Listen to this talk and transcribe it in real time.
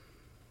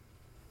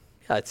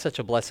It's such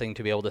a blessing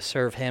to be able to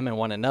serve him and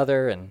one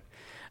another, and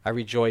I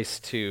rejoice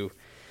to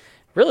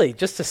really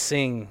just to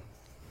sing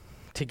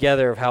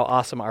together of how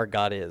awesome our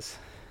God is.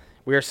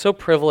 We are so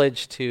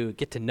privileged to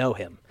get to know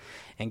him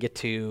and get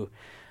to,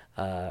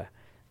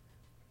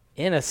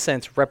 in a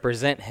sense,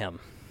 represent him.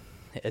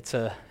 It's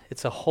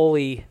a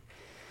holy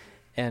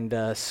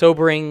and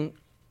sobering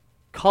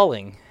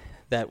calling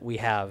that we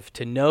have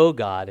to know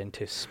God and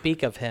to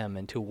speak of him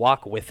and to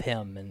walk with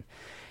him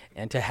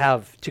and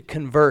to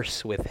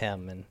converse with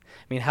him. And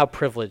I mean, how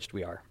privileged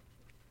we are.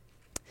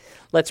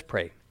 Let's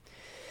pray.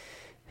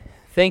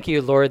 Thank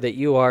you, Lord, that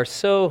you are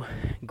so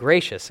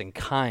gracious and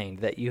kind,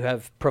 that you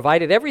have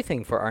provided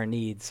everything for our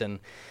needs, and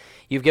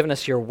you've given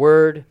us your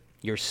word,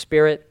 your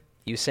spirit.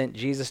 You sent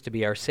Jesus to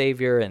be our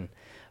Savior, and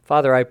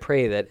Father, I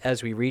pray that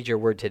as we read your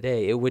word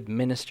today, it would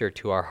minister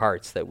to our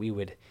hearts, that we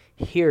would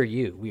hear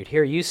you. We would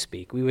hear you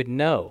speak. We would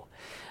know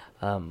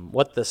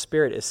what the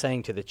Spirit is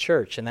saying to the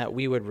church, and that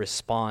we would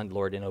respond,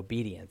 Lord, in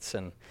obedience.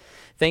 And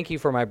thank you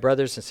for my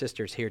brothers and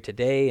sisters here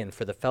today and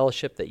for the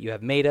fellowship that you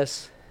have made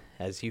us,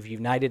 as you've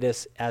united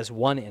us as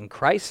one in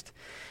Christ.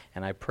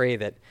 And I pray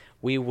that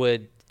we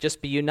would just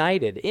be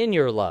united in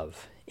your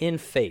love, in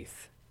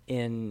faith,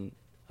 in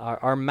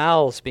our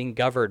mouths being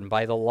governed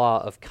by the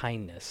law of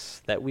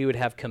kindness, that we would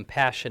have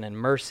compassion and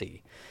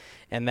mercy,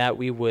 and that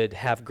we would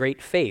have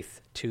great faith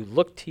to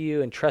look to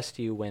you and trust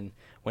you when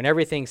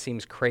everything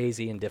seems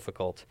crazy and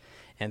difficult.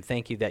 And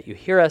thank you that you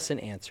hear us and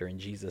answer in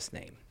Jesus'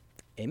 name.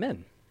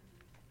 Amen.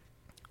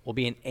 We'll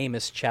be in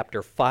Amos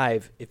chapter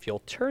 5 if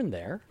you'll turn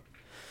there.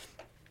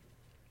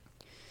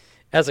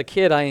 As a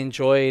kid, I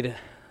enjoyed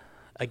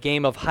a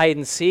game of hide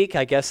and seek,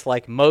 I guess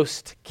like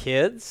most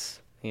kids,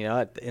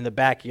 in the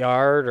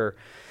backyard or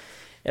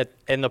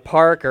in the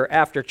park or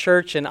after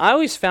church. And I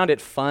always found it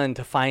fun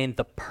to find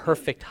the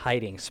perfect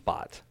hiding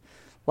spot.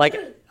 Like,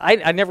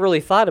 I never really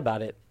thought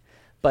about it,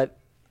 but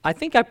I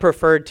think I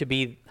preferred to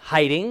be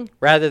hiding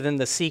rather than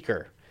the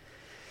seeker.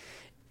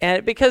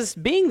 And because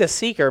being the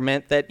seeker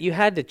meant that you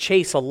had to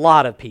chase a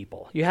lot of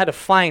people. You had to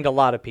find a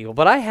lot of people.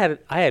 But I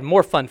had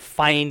more fun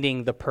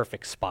finding the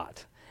perfect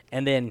spot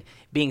and then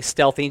being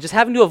stealthy and just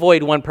having to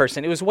avoid one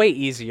person. It was way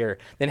easier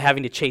than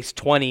having to chase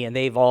 20 and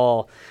they've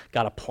all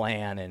got a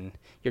plan and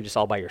you're just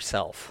all by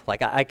yourself.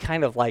 Like, I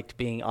kind of liked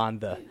being on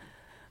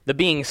the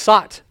being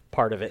sought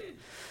part of it.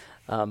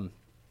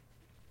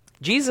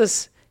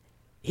 Jesus,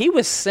 he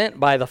was sent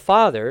by the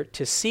Father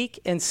to seek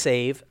and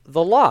save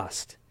the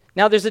lost.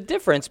 Now, there's a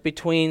difference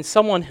between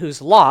someone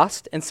who's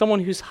lost and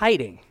someone who's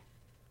hiding,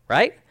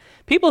 right?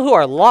 People who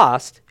are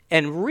lost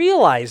and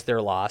realize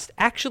they're lost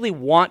actually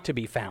want to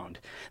be found.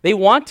 They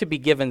want to be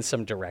given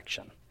some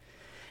direction.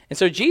 And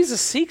so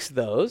Jesus seeks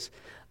those,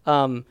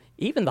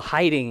 even the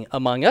hiding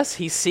among us,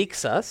 he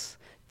seeks us,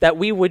 that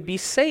we would be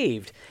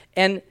saved.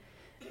 And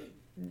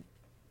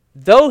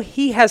though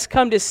he has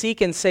come to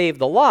seek and save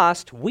the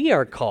lost, we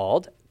are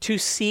called to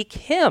seek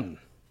him.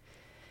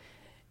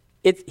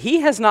 He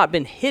has not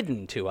been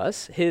hidden to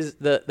us.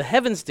 The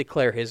heavens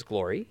declare his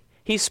glory.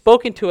 He's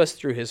spoken to us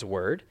through his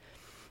word.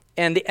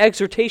 And the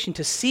exhortation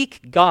to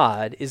seek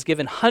God is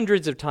given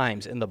hundreds of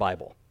times in the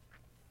Bible.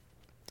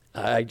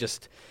 I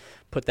just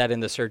put that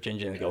in the search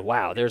engine and go,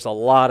 wow, there's a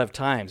lot of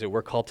times that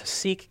we're called to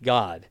seek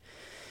God.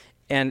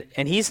 And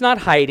he's not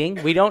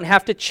hiding. We don't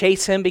have to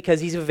chase him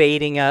because he's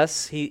evading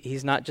us.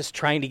 He's not just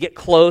trying to get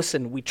close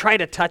and we try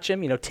to touch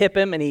him, tip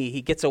him, and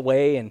he gets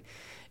away and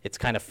it's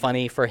kind of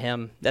funny for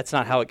him. That's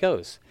not how it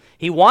goes.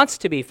 He wants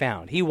to be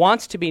found. He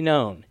wants to be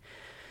known.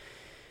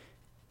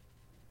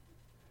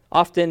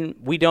 Often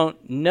we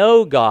don't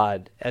know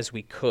God as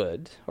we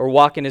could or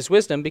walk in his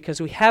wisdom because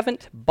we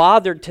haven't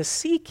bothered to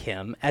seek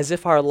him as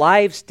if our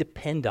lives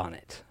depend on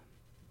it.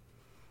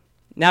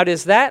 Now,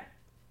 does that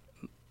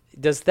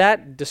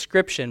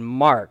description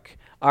mark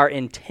our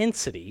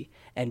intensity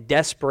and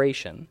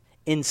desperation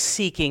in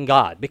seeking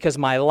God? Because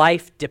my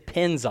life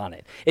depends on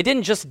it. It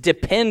didn't just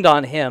depend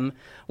on him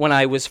when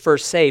I was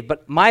first saved,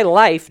 but my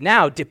life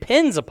now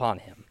depends upon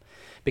him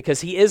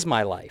because he is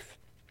my life.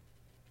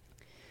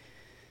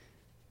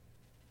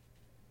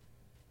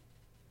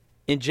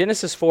 In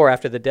Genesis 4,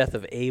 after the death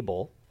of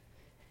Abel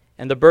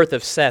and the birth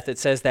of Seth, it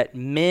says that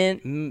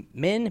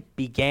men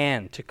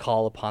began to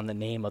call upon the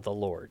name of the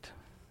Lord.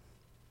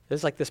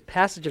 There's like this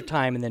passage of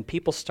time, and then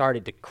people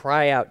started to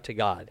cry out to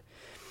God.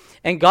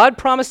 And God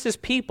promised his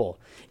people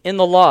in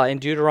the law in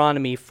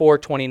Deuteronomy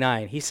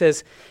 4:29. He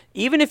says,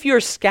 even if you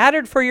are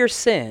scattered for your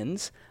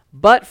sins,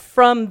 but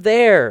from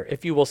there,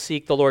 if you will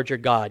seek the Lord your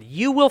God,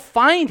 you will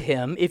find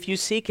him if you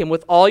seek him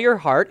with all your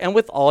heart and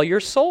with all your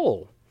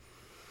soul.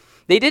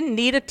 They didn't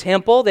need a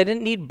temple. They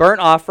didn't need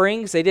burnt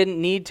offerings. They didn't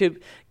need to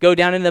go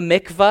down in the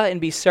mikvah and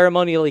be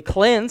ceremonially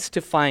cleansed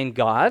to find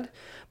God.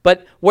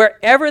 But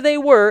wherever they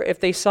were, if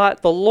they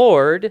sought the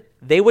Lord,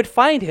 they would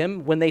find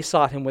him when they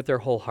sought him with their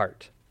whole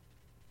heart.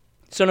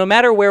 So no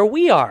matter where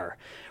we are,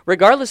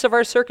 regardless of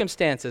our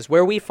circumstances,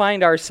 where we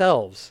find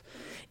ourselves,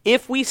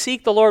 if we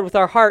seek the Lord with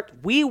our heart,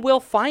 we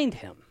will find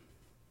him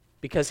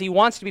because he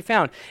wants to be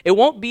found. It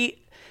won't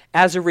be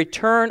as a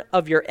return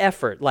of your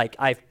effort, like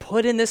I've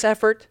put in this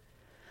effort,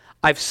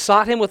 I've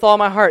sought him with all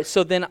my heart,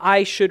 so then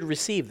I should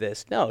receive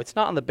this. No, it's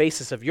not on the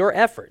basis of your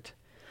effort.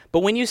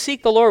 But when you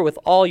seek the Lord with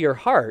all your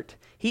heart,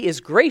 he is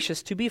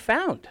gracious to be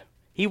found.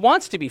 He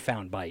wants to be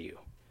found by you.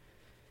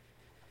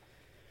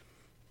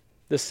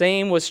 The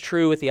same was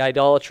true with the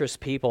idolatrous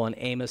people in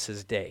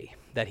Amos's day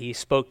that he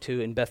spoke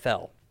to in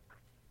Bethel.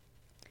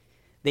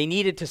 They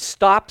needed to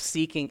stop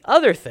seeking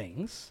other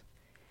things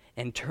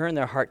and turn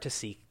their heart to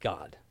seek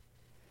God.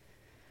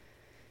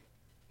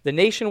 The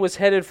nation was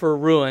headed for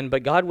ruin,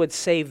 but God would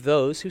save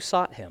those who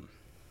sought him.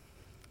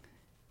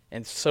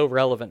 And it's so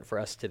relevant for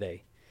us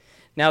today.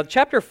 Now,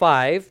 chapter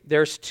 5,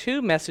 there's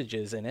two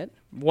messages in it.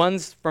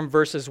 One's from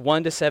verses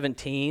 1 to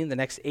 17, the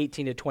next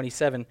 18 to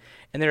 27,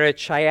 and they're a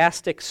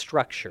chiastic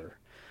structure,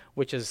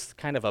 which is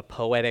kind of a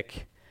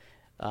poetic.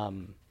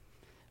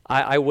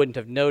 I wouldn't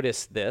have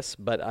noticed this,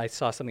 but I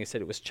saw something that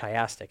said it was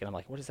chiastic, and I'm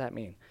like, what does that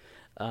mean?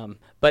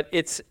 But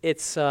it's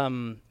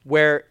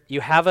where you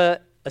have a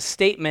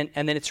statement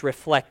and then it's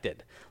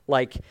reflected.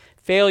 Like,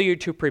 failure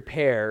to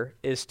prepare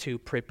is to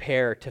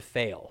prepare to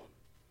fail.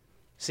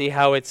 See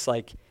how it's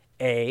like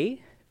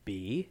A,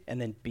 B, and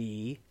then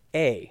B,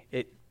 A.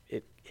 It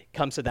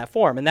comes to that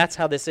form, and that's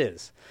how this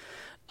is.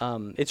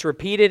 It's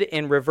repeated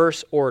in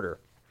reverse order.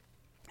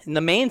 And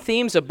the main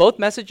themes of both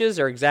messages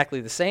are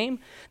exactly the same,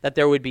 that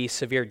there would be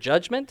severe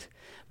judgment,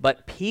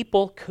 but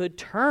people could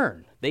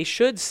turn. They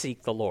should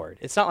seek the Lord.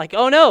 It's not like,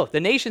 oh no, the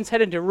nation's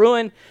headed to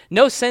ruin,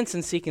 no sense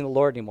in seeking the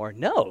Lord anymore.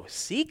 No,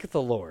 seek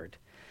the Lord,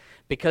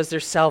 because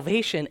there's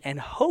salvation and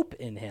hope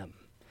in him.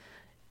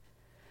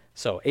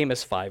 So,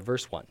 Amos 5,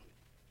 verse 1.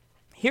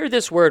 Hear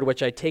this word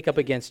which I take up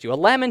against you, a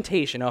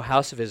lamentation, O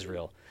house of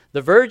Israel.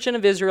 The virgin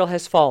of Israel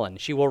has fallen,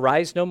 she will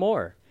rise no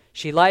more.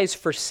 She lies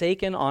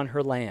forsaken on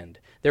her land.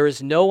 There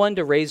is no one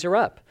to raise her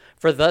up.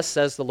 For thus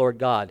says the Lord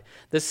God,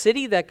 the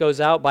city that goes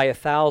out by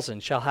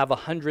 1,000 shall have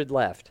 100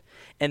 left,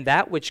 and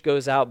that which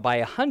goes out by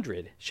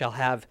 100 shall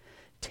have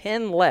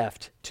 10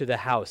 left to the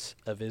house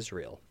of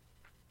Israel.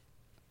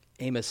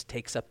 Amos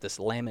takes up this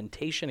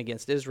lamentation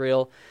against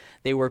Israel.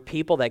 They were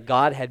people that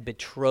God had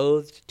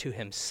betrothed to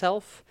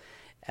himself,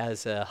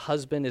 as a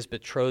husband is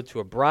betrothed to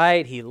a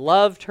bride. He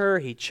loved her.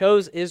 He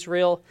chose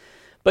Israel.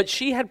 But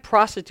she had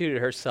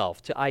prostituted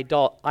herself to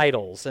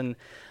idols and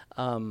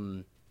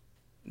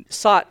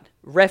sought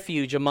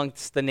refuge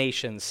amongst the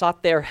nations,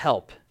 sought their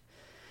help,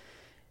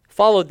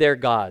 followed their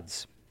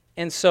gods.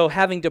 And so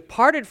having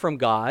departed from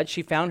God,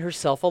 she found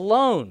herself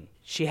alone.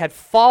 She had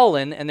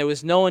fallen, and there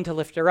was no one to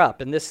lift her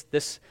up. And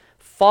this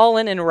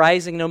fallen and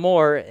rising no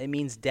more, it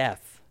means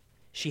death.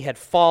 She had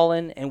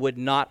fallen and would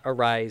not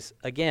arise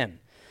again.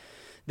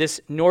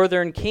 This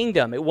northern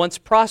kingdom, it once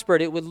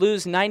prospered, it would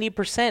lose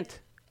 90%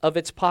 of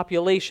its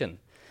population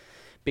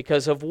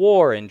because of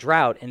war and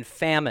drought and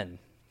famine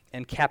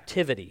and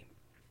captivity.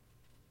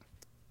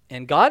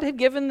 And God had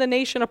given the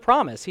nation a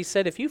promise. He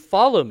said, if you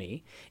follow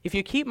me, if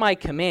you keep my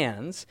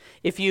commands,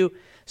 if you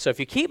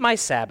keep my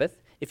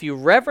Sabbath, if you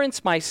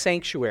reverence my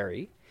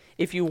sanctuary,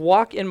 if you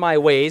walk in my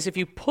ways, if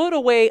you put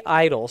away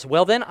idols,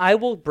 well, then I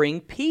will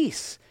bring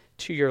peace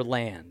to your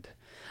land.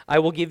 I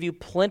will give you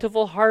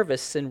plentiful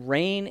harvests and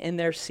rain in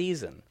their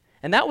season.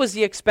 And that was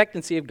the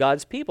expectancy of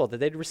God's people, that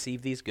they'd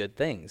receive these good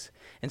things.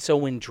 And so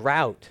when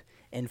drought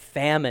and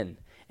famine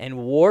and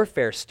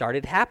warfare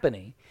started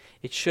happening,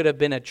 it should have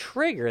been a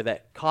trigger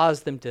that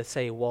caused them to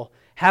say, well,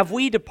 have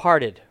we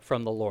departed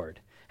from the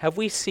Lord? Have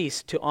we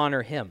ceased to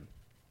honor him?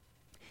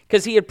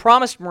 Because he had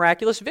promised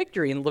miraculous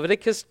victory in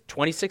Leviticus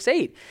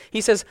 26:8.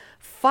 He says,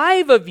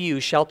 5 of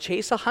you shall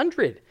chase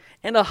 100,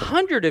 and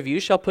 100 of you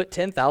shall put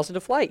 10,000 to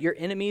flight. Your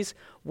enemies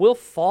will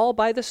fall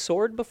by the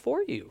sword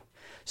before you.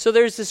 So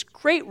there's this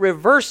great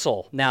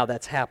reversal now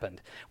that's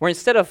happened, where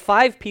instead of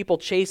 5 people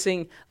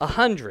chasing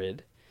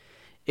 100,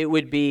 it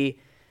would be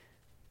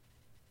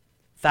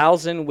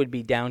 1,000 would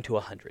be down to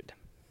 100.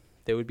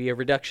 There would be a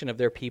reduction of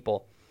their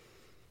people.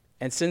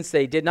 And since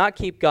they did not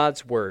keep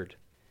God's word,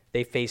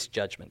 they faced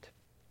judgment.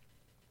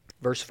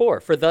 Verse 4,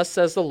 for thus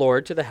says the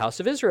Lord to the house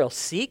of Israel,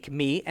 seek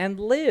me and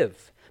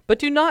live. But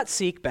do not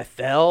seek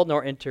Bethel,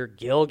 nor enter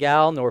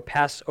Gilgal, nor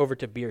pass over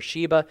to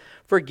Beersheba,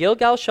 for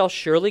Gilgal shall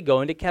surely go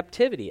into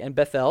captivity, and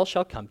Bethel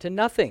shall come to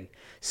nothing.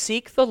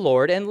 Seek the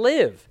Lord and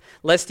live,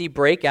 lest he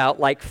break out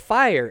like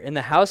fire in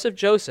the house of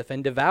Joseph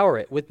and devour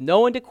it, with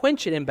no one to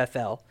quench it in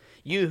Bethel,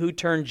 you who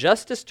turn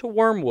justice to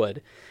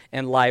wormwood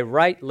and lay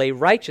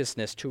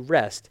righteousness to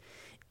rest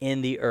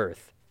in the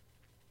earth.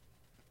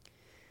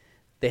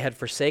 They had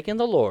forsaken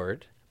the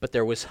Lord, but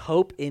there was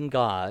hope in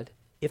God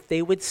if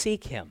they would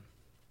seek him.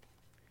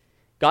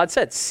 God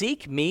said,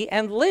 seek me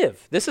and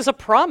live. This is a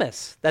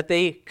promise that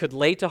they could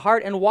lay to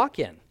heart and walk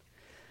in.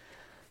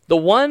 The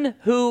one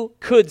who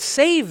could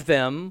save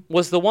them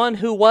was the one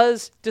who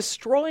was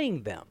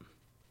destroying them.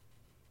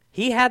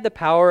 He had the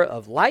power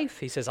of life.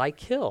 He says, I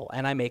kill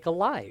and I make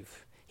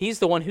alive. He's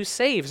the one who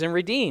saves and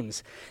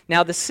redeems.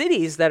 Now, the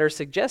cities that are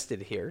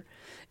suggested here,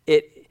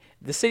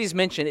 the cities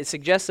mentioned, it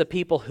suggests a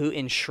people who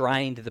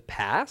enshrined the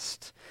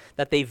past,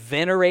 that they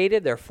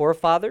venerated their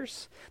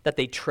forefathers, that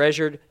they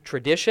treasured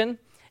tradition.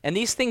 And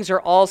these things are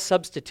all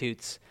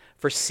substitutes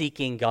for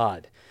seeking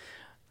God.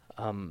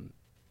 And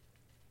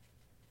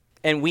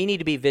we need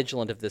to be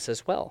vigilant of this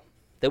as well,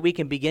 that we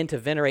can begin to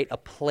venerate a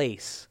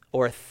place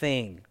or a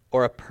thing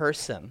or a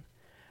person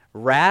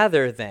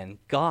rather than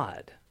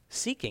God,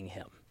 seeking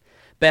him.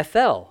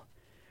 Bethel,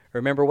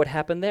 remember what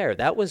happened there?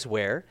 That was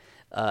where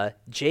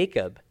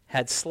Jacob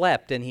had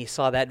slept and he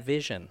saw that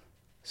vision.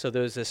 So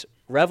there was this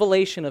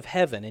revelation of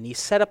heaven, and he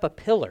set up a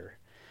pillar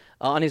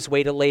on his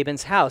way to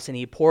Laban's house, and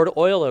he poured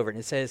oil over it.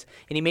 And it says,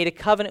 and he made a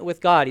covenant with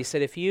God. He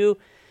said, if you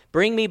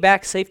bring me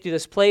back safe to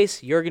this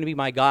place, you're going to be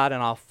my God,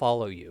 and I'll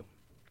follow you.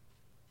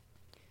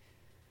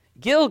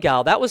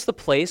 Gilgal, that was the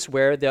place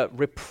where the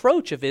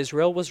reproach of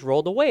Israel was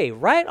rolled away,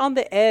 right on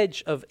the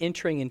edge of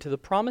entering into the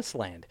promised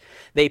land.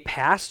 They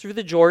passed through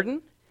the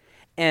Jordan,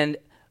 and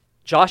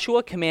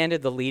Joshua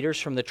commanded the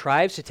leaders from the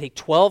tribes to take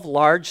 12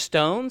 large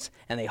stones,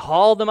 and they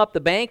hauled them up the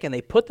bank, and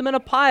they put them in a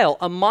pile,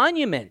 a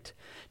monument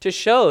to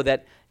show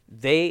that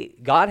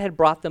God had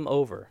brought them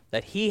over,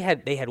 that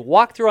they had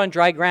walked through on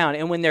dry ground.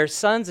 And when their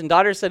sons and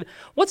daughters said,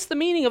 what's the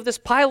meaning of this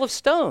pile of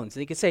stones?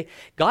 And he could say,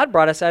 God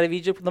brought us out of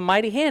Egypt with a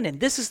mighty hand, and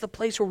this is the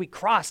place where we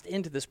crossed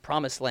into this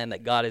promised land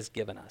that God has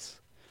given us.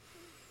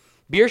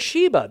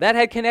 Beersheba, that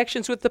had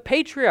connections with the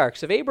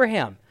patriarchs of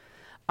Abraham,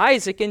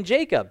 Isaac, and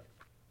Jacob.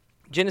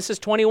 Genesis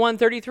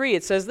 21:33,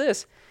 it says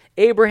this,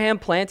 Abraham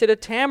planted a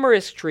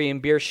tamarisk tree in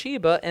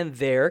Beersheba and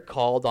there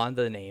called on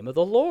the name of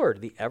the Lord,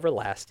 the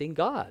everlasting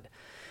God.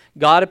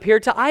 God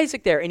appeared to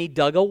Isaac there, and he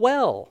dug a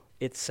well,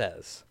 it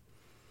says.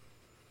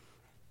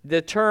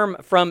 The term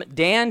from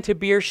Dan to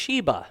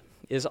Beersheba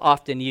is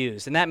often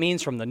used, and that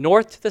means from the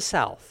north to the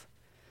south.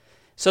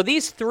 So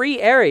these three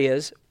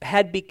areas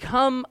had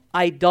become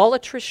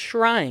idolatrous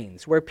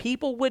shrines where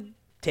people would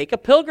take a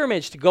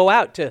pilgrimage to go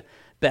out to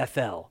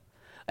Bethel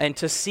and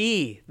to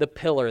see the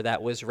pillar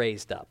that was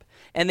raised up.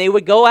 And they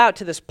would go out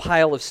to this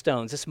pile of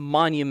stones, this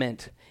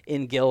monument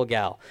in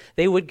Gilgal.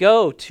 They would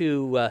go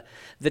to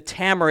the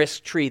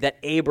tamarisk tree that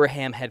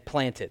Abraham had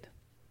planted,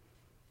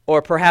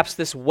 or perhaps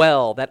this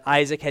well that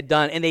Isaac had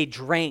done, and they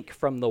drank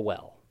from the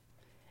well.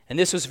 And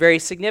this was very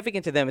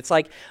significant to them. It's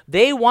like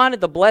they wanted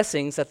the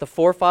blessings that the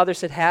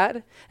forefathers had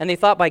had, and they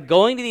thought by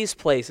going to these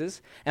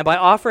places and by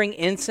offering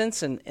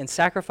incense and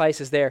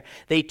sacrifices there,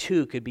 they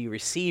too could be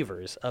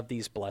receivers of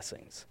these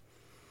blessings.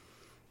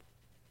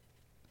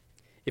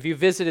 If you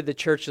visited the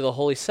Church of the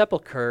Holy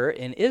Sepulchre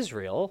in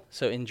Israel,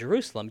 so in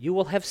Jerusalem, you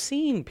will have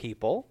seen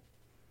people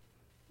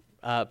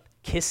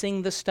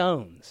kissing the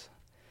stones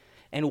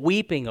and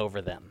weeping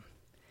over them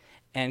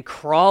and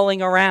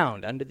crawling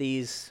around under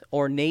these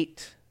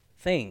ornate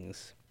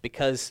things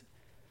because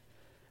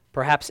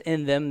perhaps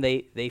in them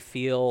they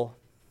feel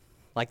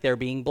like they're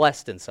being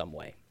blessed in some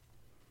way.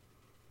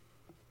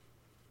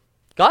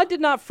 God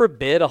did not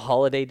forbid a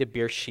holiday to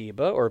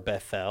Beersheba or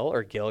Bethel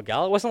or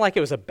Gilgal. It wasn't like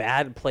it was a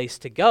bad place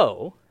to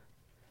go.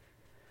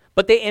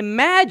 But they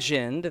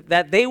imagined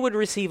that they would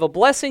receive a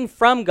blessing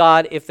from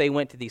God if they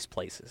went to these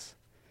places.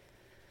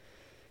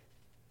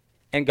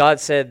 And God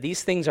said,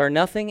 these things are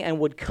nothing and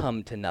would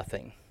come to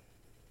nothing.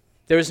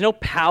 There is no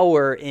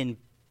power in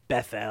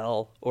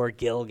Bethel or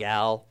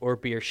Gilgal or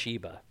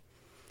Beersheba.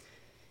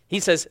 He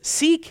says,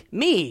 seek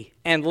me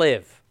and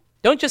live.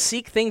 Don't just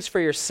seek things for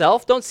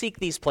yourself. Don't seek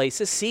these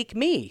places. Seek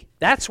me.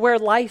 That's where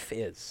life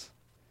is.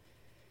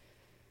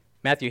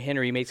 Matthew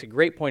Henry makes a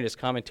great point in his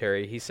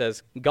commentary. He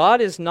says,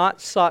 God is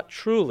not sought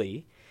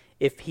truly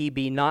if he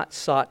be not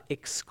sought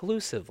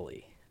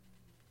exclusively.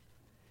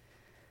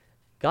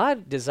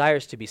 God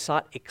desires to be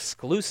sought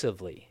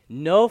exclusively.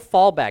 No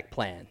fallback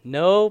plan.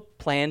 No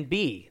plan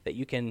B that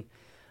you can,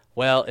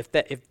 well,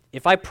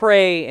 if I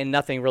pray and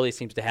nothing really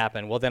seems to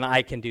happen, well, then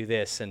I can do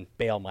this and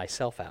bail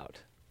myself out.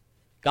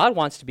 God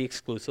wants to be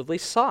exclusively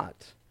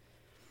sought.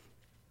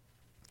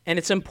 And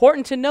it's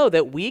important to know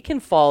that we can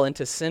fall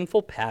into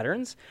sinful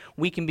patterns.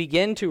 We can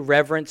begin to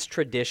reverence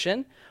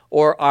tradition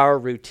or our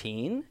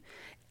routine.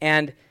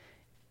 And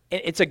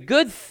it's a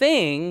good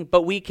thing,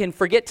 but we can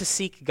forget to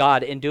seek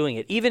God in doing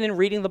it, even in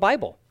reading the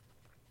Bible,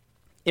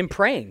 in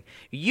praying.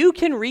 You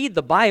can read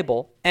the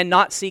Bible and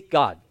not seek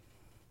God.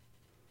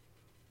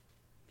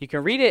 You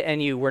can read it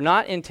and you were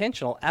not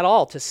intentional at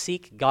all to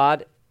seek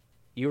God.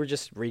 You were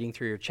just reading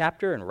through your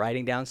chapter and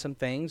writing down some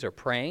things or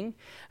praying.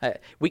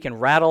 We can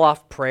rattle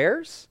off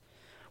prayers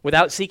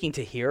without seeking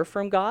to hear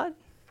from God.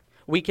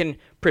 We can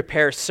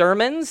prepare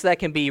sermons that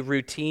can be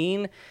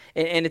routine,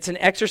 and it's an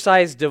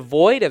exercise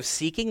devoid of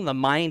seeking the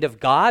mind of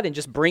God and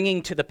just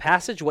bringing to the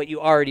passage what you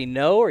already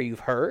know or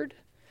you've heard.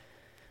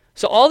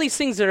 So all these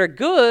things that are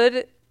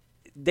good,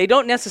 they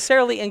don't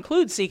necessarily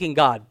include seeking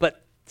God,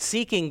 but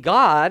seeking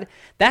God,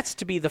 that's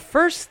to be the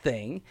first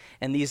thing,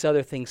 and these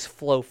other things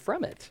flow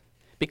from it.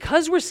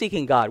 Because we're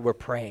seeking God, we're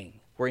praying.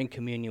 We're in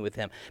communion with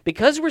him.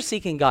 Because we're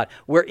seeking God,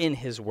 we're in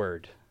his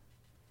word.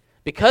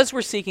 Because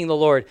we're seeking the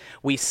Lord,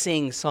 we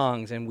sing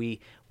songs and we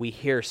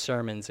hear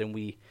sermons and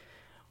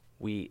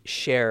we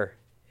share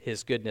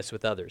his goodness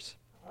with others.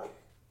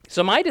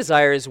 So my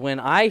desire is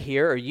when I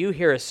hear or you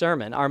hear a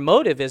sermon, our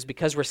motive is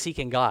because we're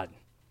seeking God.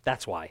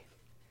 That's why.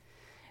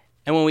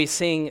 And when we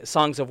sing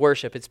songs of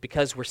worship, it's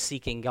because we're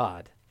seeking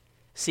God,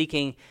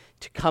 seeking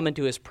to come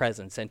into his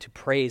presence and to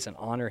praise and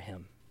honor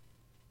him.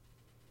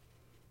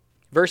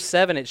 Verse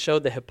 7, it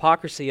showed the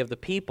hypocrisy of the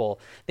people.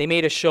 They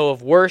made a show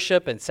of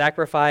worship and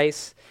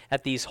sacrifice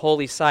at these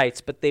holy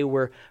sites, but they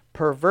were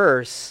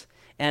perverse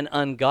and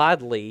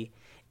ungodly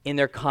in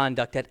their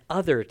conduct at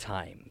other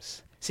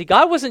times. See,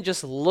 God wasn't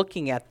just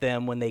looking at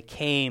them when they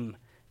came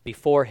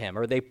before him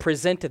or they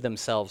presented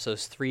themselves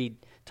those 3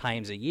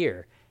 times a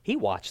year. He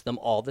watched them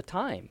all the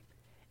time.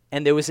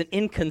 And there was an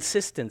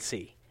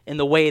inconsistency in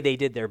the way they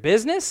did their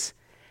business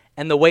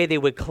and the way they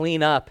would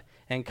clean up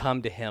and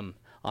come to him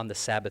on the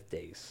Sabbath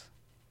days.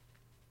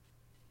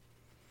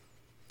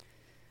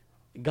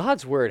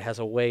 God's word has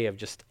a way of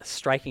just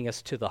striking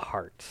us to the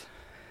heart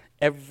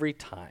every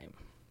time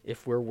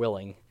if we're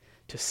willing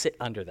to sit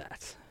under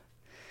that.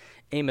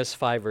 Amos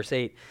 5, verse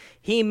 8,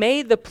 he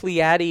made the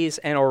Pleiades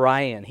and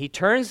Orion. He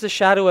turns the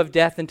shadow of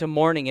death into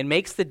morning and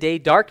makes the day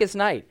dark as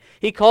night.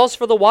 He calls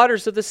for the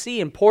waters of the sea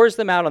and pours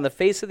them out on the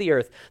face of the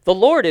earth. The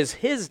Lord is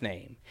his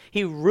name.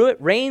 He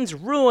rains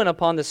ruin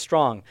upon the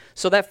strong,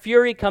 so that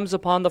fury comes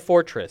upon the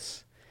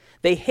fortress.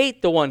 They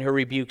hate the one who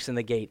rebukes in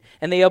the gate,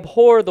 and they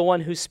abhor the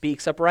one who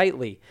speaks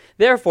uprightly.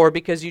 Therefore,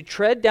 because you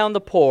tread down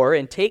the poor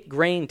and take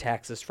grain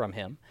taxes from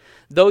him,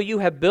 though you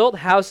have built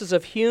houses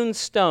of hewn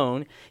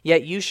stone,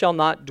 yet you shall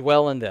not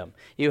dwell in them.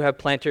 You have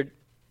planted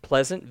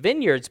pleasant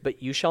vineyards,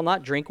 but you shall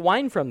not drink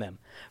wine from them.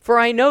 For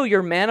I know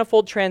your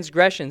manifold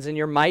transgressions and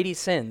your mighty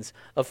sins,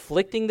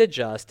 afflicting the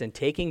just and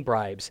taking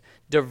bribes,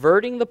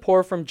 diverting the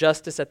poor from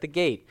justice at the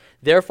gate.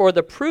 Therefore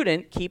the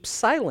prudent keep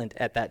silent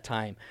at that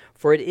time,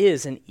 for it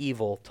is an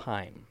evil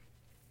time.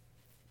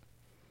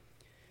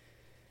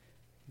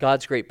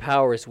 God's great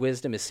power, his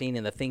wisdom is seen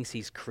in the things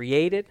he's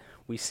created.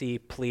 We see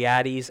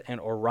Pleiades and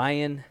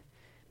Orion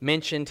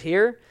mentioned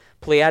here.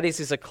 Pleiades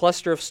is a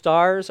cluster of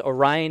stars.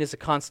 Orion is a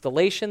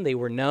constellation. They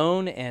were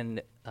known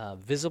and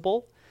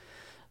visible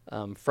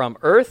from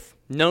Earth,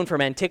 known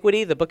from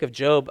antiquity. The book of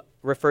Job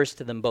refers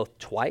to them both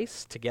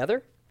twice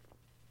together.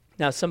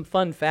 Now, some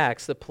fun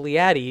facts. The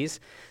Pleiades,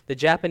 the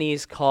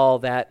Japanese call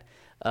that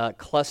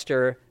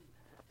cluster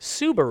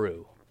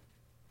Subaru.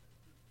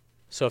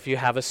 So if you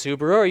have a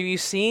Subaru or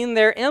you've seen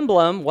their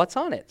emblem, what's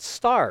on it?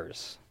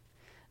 Stars.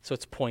 So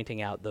it's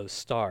pointing out those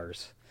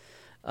stars.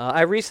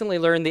 I recently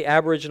learned the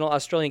Aboriginal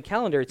Australian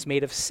calendar, it's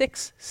made of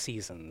 6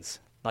 seasons.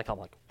 I'm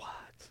like,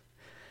 what?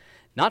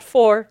 Not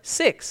 4,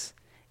 6.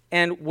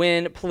 And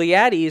when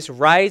Pleiades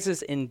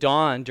rises in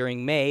dawn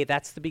during May,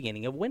 that's the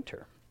beginning of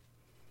winter.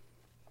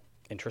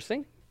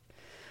 Interesting.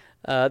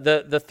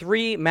 The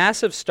 3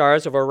 massive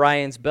stars of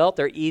Orion's belt,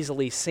 they're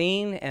easily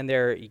seen, and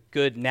they're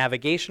good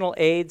navigational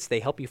aids.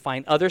 They help you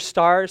find other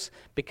stars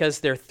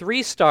because they're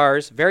 3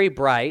 stars, very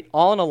bright,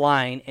 all in a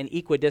line and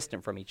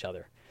equidistant from each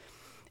other.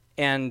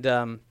 And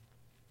the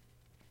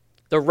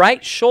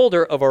right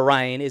shoulder of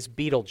Orion is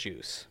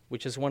Betelgeuse,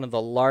 which is one of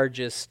the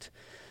largest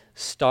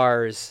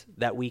stars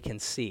that we can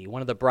see,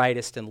 one of the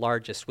brightest and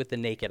largest with the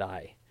naked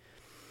eye.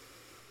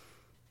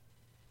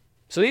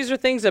 So these are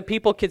things that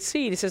people could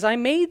see. He says, I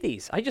made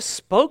these. I just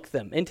spoke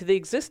them into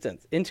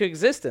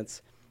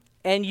existence.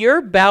 And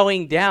you're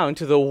bowing down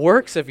to the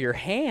works of your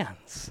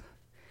hands.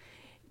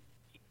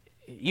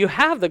 You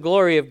have the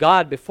glory of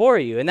God before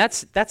you, and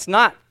that's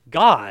not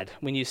God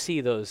when you see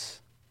those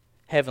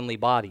heavenly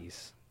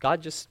bodies.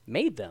 God just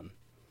made them.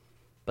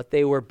 But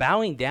they were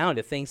bowing down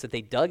to things that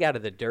they dug out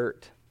of the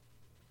dirt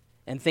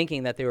and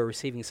thinking that they were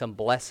receiving some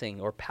blessing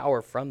or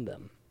power from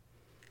them.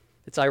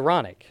 It's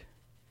ironic.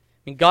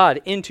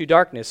 God into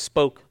darkness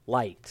spoke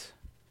light.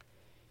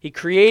 He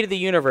created the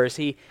universe.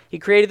 He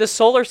created the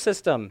solar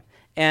system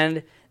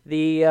and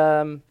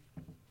the,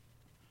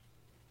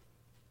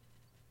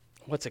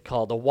 what's it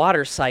called? The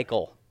water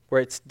cycle,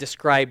 where it's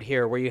described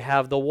here, where you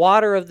have the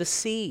water of the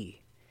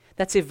sea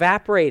that's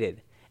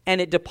evaporated,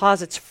 and it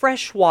deposits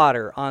fresh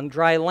water on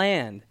dry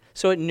land,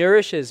 so it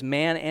nourishes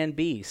man and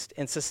beast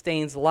and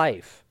sustains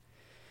life.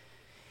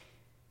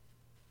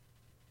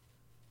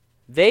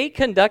 They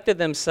conducted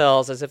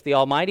themselves as if the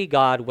Almighty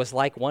God was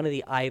like one of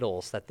the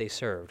idols that they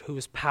served, who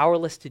was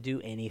powerless to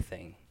do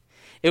anything.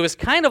 It was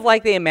kind of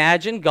like they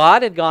imagined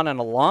God had gone on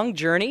a long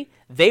journey,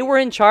 they were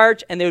in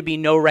charge, and there would be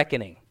no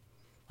reckoning.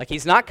 Like,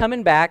 he's not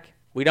coming back,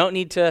 we don't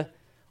need to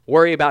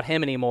worry about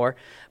him anymore.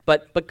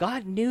 But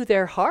God knew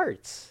their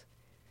hearts.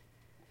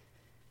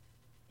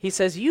 He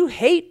says, you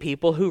hate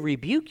people who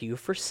rebuke you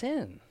for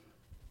sin.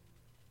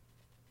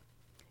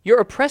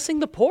 You're oppressing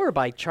the poor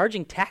by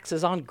charging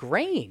taxes on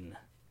grain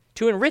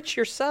to enrich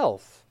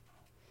yourself.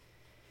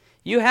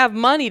 You have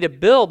money to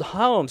build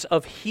homes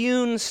of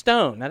hewn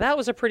stone. Now, that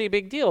was a pretty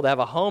big deal to have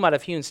a home out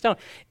of hewn stone.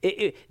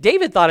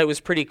 David thought it was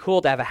pretty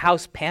cool to have a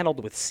house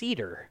paneled with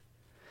cedar.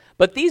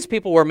 But these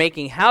people were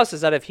making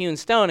houses out of hewn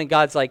stone, and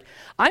God's like,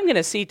 I'm going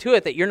to see to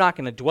it that you're not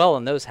going to dwell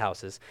in those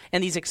houses.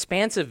 And these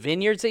expansive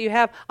vineyards that you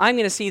have, I'm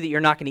going to see that you're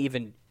not going to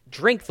even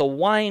drink the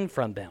wine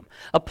from them.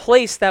 A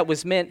place that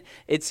was meant,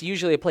 it's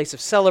usually a place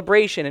of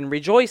celebration and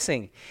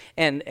rejoicing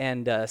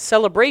and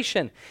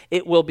celebration.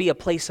 It will be a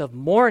place of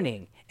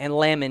mourning and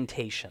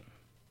lamentation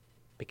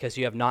because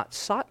you have not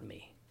sought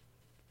me.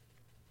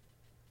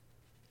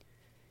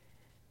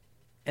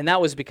 And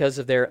that was because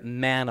of their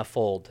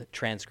manifold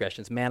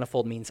transgressions.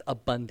 Manifold means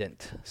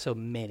abundant, so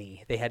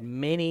many. They had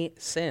many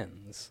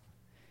sins.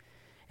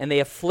 And they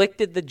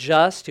afflicted the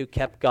just who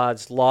kept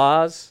God's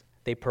laws.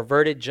 They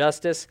perverted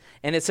justice.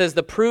 And it says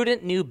the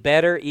prudent knew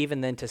better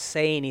even than to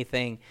say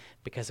anything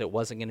because it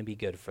wasn't going to be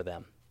good for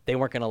them. They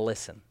weren't going to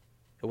listen.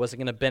 It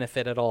wasn't going to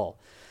benefit at all.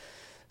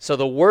 So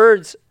the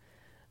words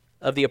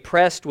of the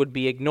oppressed would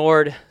be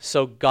ignored,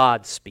 so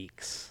God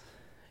speaks.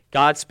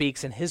 God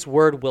speaks, and his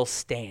word will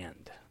stand.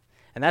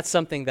 And that's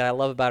something that I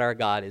love about our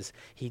God is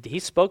he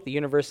spoke the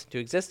universe into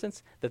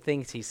existence. The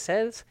things he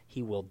says,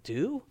 he will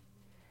do.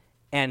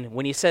 And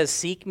when he says,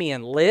 seek me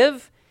and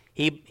live,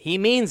 he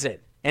means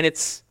it. And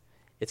it's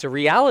a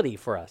reality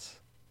for us.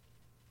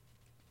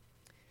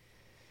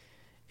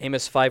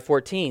 Amos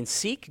 5:14,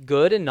 seek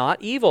good and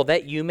not evil,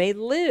 that you may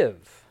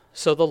live.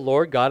 So the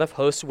Lord God of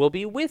hosts will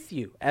be with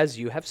you, as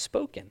you have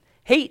spoken.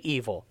 Hate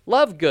evil,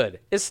 love good,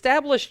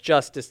 establish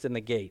justice in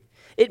the gate.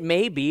 It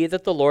may be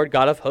that the Lord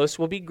God of hosts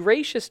will be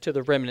gracious to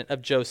the remnant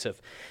of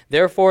Joseph.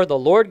 Therefore, the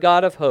Lord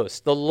God of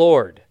hosts, the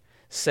Lord,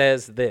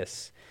 says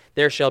this,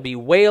 there shall be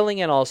wailing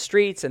in all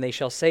streets, and they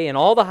shall say in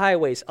all the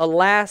highways,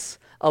 alas,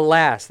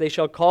 alas, they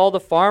shall call the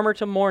farmer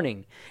to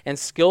mourning, and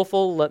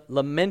skillful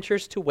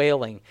lamenters to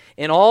wailing.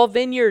 In all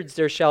vineyards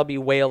there shall be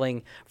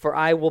wailing, for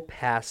I will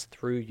pass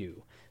through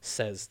you,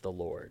 says the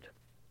Lord.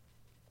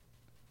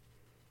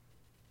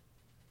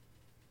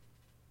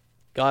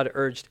 God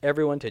urged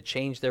everyone to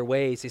change their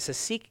ways. He says,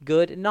 seek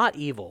good, not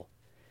evil.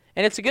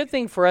 And it's a good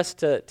thing for us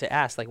to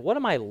ask, like, what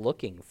am I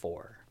looking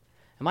for?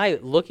 Am I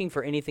looking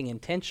for anything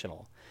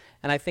intentional?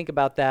 And I think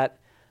about that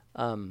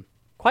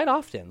quite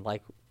often.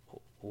 Like,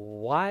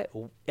 why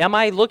am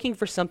I looking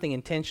for something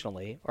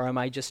intentionally, or am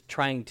I just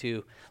trying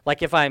to,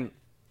 like if I'm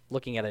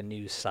looking at a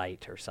news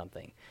site or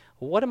something,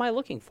 what am I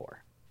looking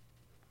for?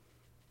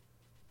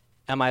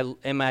 Am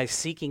I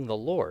seeking the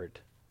Lord?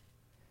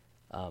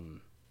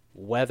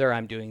 Whether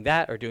I'm doing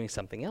that or doing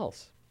something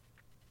else.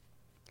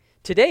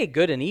 Today,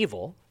 good and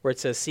evil, where it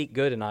says seek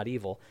good and not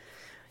evil,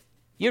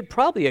 you'd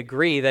probably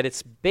agree that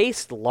it's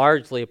based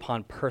largely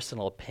upon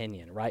personal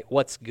opinion, right?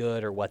 What's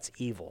good or what's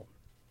evil.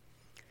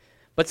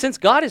 But since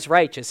God is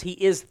righteous, he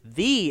is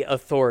the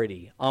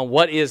authority on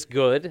what is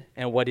good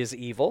and what is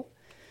evil.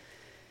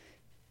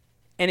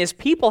 And his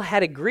people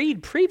had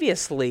agreed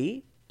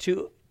previously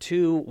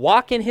to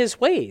walk in his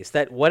ways,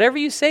 that whatever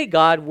you say,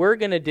 God, we're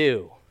going to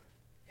do.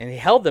 And he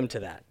held them to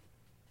that.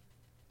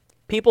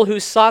 People who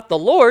sought the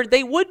Lord,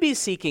 they would be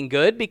seeking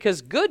good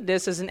because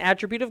goodness is an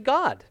attribute of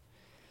God.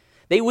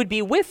 They would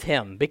be with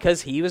him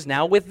because he was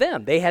now with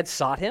them. They had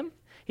sought him.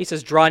 He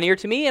says, draw near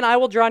to me and I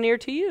will draw near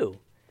to you.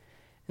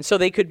 And so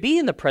they could be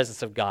in the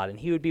presence of God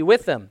and he would be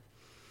with them.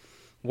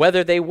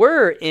 Whether they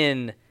were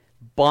in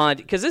bond,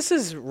 because this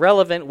is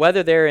relevant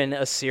whether they're in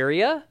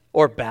Assyria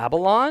or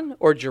Babylon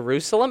or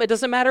Jerusalem, it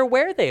doesn't matter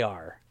where they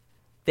are.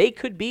 They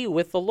could be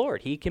with the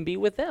Lord. He can be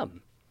with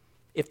them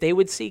if they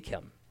would seek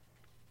him.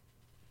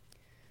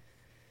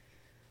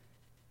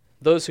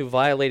 Those who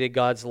violated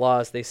God's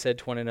laws, they said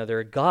to one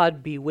another,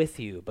 God be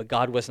with you, but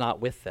God was not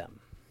with them.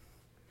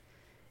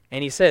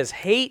 And he says,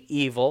 hate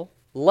evil,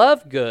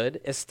 love good,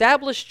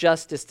 establish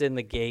justice in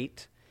the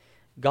gate.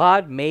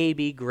 God may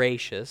be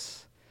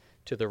gracious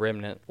to the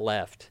remnant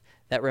left.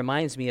 That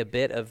reminds me a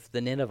bit of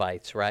the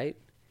Ninevites, right?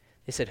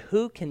 They said,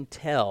 who can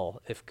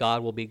tell if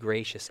God will be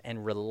gracious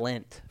and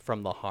relent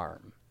from the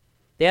harm?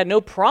 They had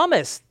no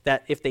promise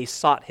that if they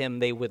sought him,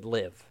 they would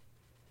live.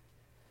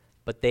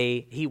 But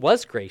he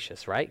was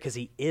gracious, right? Because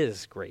he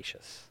is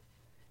gracious,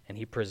 and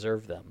he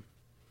preserved them.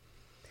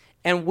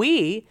 And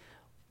we,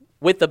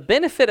 with the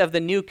benefit of the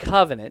new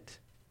covenant,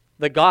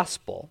 the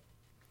gospel,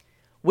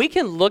 we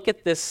can look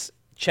at this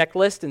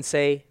checklist and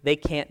say, they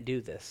can't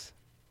do this.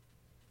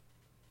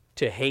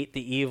 To hate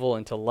the evil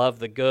and to love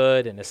the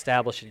good and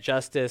establish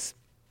justice,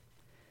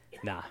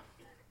 nah.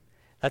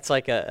 That's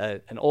like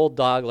an old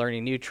dog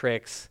learning new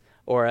tricks,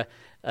 or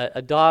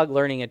a dog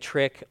learning a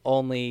trick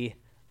only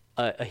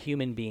a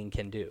human being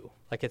can do.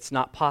 Like, it's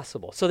not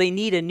possible. So they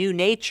need a new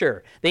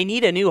nature. They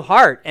need a new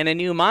heart and a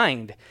new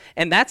mind.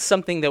 And that's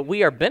something that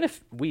we are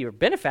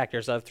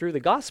benefactors of through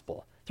the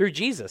gospel, through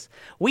Jesus.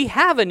 We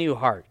have a new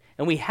heart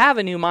and we have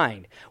a new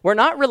mind. We're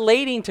not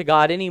relating to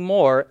God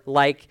anymore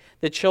like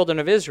the children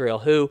of Israel,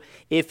 who,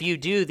 if you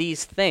do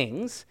these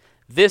things,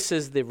 this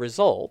is the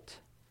result.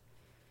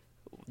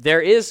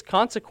 There is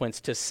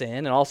consequence to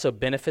sin and also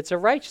benefits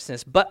of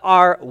righteousness. But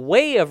our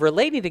way of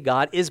relating to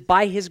God is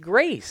by his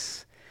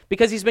grace.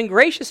 Because he's been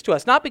gracious to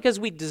us, not because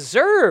we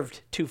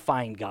deserved to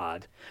find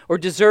God or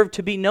deserved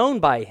to be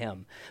known by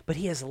him, but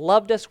he has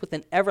loved us with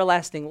an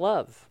everlasting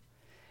love.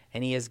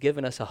 And he has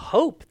given us a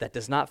hope that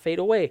does not fade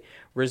away,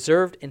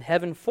 reserved in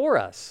heaven for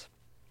us.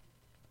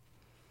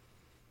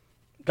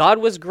 God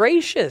was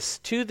gracious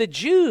to the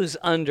Jews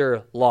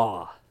under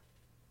law.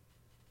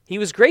 He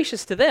was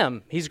gracious to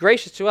them. He's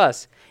gracious to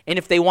us. And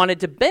if they wanted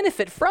to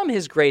benefit from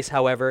his grace,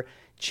 however,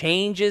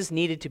 changes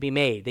needed to be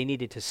made. They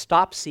needed to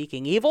stop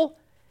seeking evil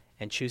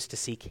and choose to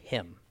seek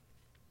him.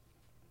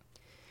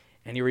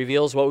 And he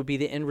reveals what would be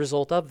the end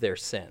result of their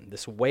sin,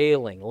 this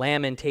wailing,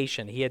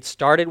 lamentation. He had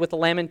started with a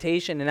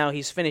lamentation, and now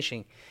he's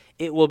finishing.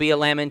 It will be a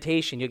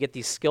lamentation. You'll get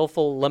these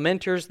skillful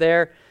lamenters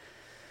there.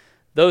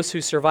 Those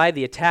who survived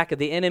the attack of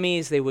the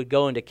enemies, they would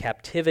go into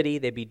captivity.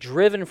 They'd be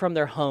driven from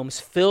their homes,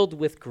 filled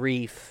with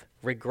grief,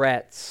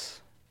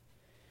 regrets.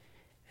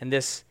 And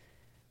this,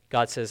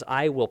 God says,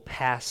 I will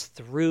pass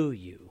through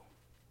you.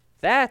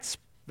 That's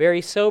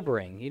very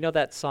sobering. You know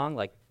that song,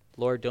 like,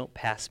 Lord, don't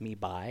pass me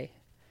by?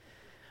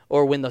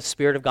 Or when the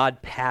Spirit of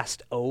God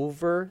passed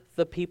over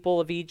the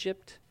people of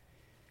Egypt,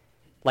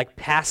 like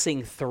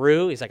passing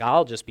through. He's like,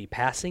 I'll just be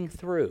passing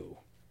through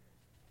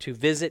to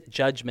visit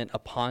judgment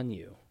upon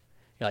you.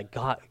 You're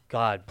like,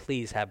 God,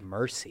 please have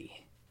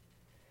mercy.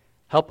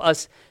 Help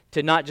us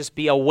to not just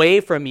be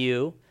away from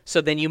you,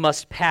 so then you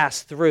must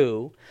pass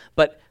through,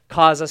 but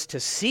cause us to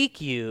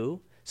seek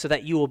you so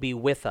that you will be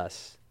with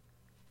us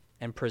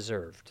and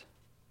preserved.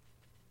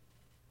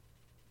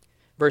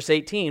 Verse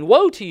 18,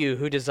 woe to you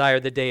who desire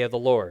the day of the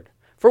Lord.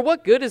 For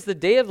what good is the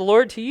day of the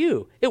Lord to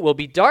you? It will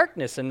be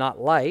darkness and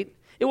not light.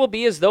 It will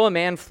be as though a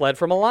man fled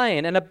from a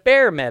lion and a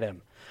bear met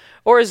him,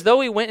 or as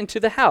though he went into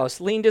the house,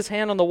 leaned his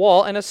hand on the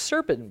wall, and a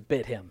serpent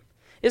bit him.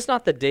 Is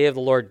not the day of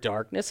the Lord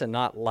darkness and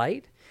not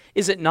light?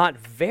 Is it not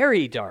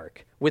very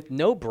dark, with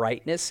no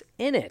brightness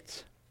in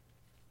it?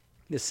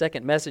 The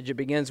second message, it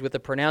begins with a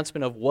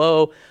pronouncement of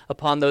woe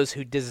upon those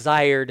who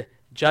desired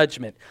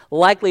judgment,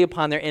 likely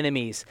upon their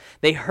enemies.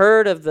 They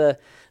heard of the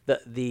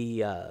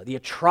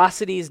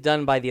atrocities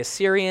done by the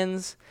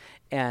Assyrians,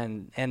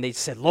 and they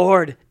said,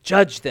 Lord,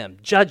 judge them,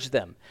 judge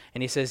them.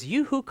 And he says,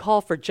 you who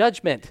call for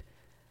judgment,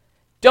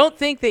 don't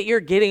think that you're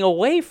getting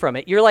away from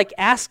it.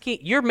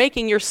 You're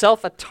making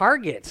yourself a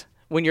target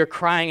when you're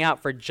crying out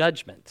for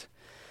judgment.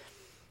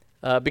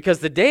 Because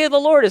the day of the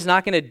Lord is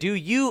not going to do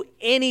you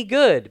any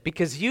good,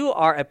 because you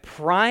are a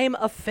prime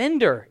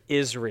offender,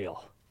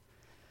 Israel.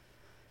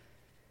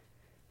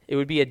 It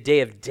would be a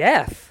day of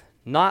death,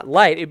 not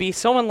light. It would be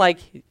someone like,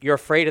 you're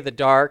afraid of the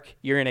dark,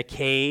 you're in a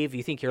cave,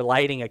 you think you're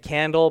lighting a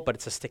candle, but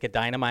it's a stick of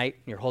dynamite,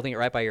 and you're holding it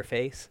right by your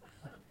face.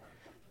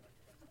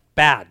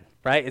 Bad,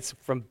 right? It's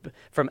from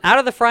out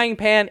of the frying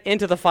pan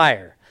into the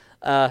fire.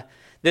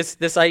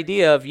 This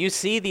idea of, you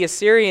see the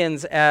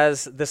Assyrians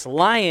as this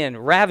lion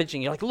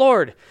ravaging, you're like,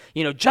 Lord,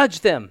 judge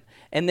them.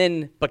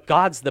 But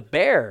God's the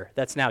bear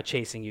that's now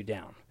chasing you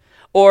down.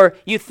 Or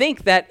you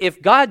think that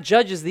if God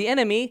judges the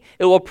enemy,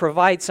 it will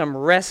provide some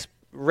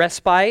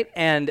respite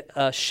and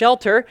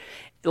shelter,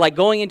 like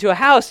going into a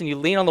house and you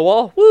lean on the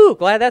wall, woo,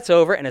 glad that's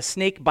over, and a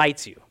snake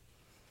bites you.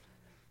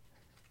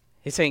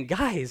 He's saying,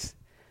 guys,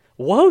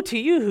 woe to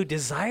you who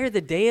desire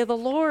the day of the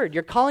Lord.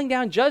 You're calling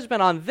down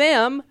judgment on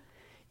them.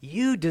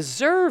 You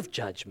deserve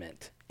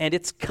judgment, and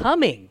it's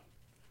coming.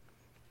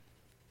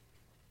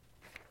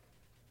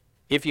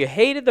 If you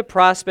hated the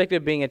prospect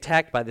of being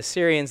attacked by the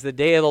Syrians the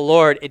day of the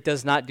Lord, it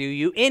does not do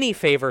you any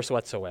favors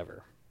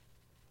whatsoever.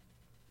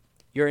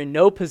 You're in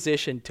no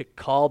position to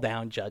call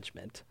down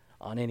judgment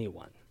on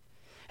anyone.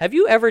 Have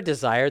you ever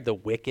desired the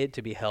wicked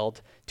to be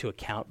held to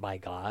account by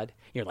God?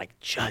 You're like,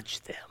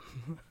 judge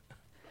them.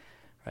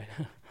 Right?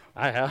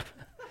 I have.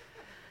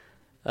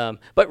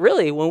 But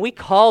really, when we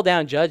call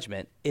down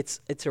judgment, it's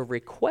a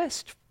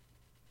request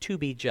to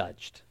be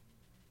judged.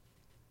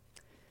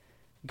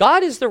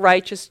 God is the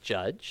righteous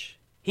judge.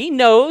 He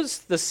knows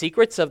the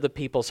secrets of the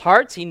people's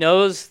hearts. He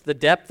knows the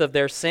depth of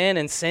their sin,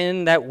 and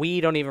sin that we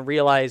don't even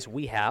realize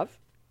we have.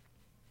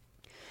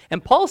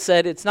 And Paul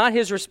said it's not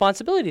his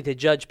responsibility to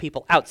judge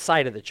people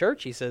outside of the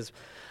church. He says,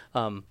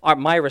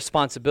 my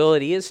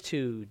responsibility is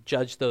to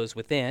judge those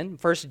within.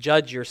 First,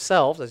 judge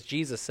yourselves, as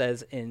Jesus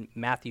says in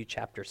Matthew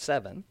chapter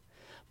 7.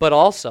 But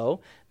also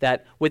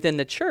that within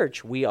the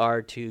church, we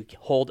are to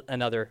hold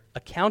another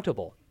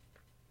accountable.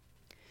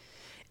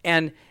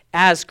 And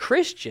as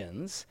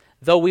Christians,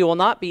 though we will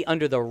not be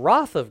under the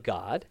wrath of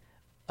God,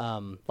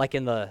 like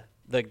in the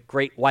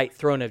great white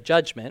throne of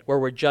judgment, where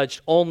we're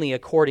judged only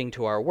according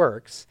to our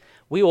works,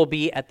 we will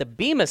be at the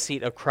bema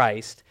seat of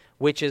Christ,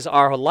 which is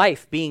our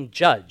life being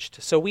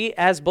judged. So we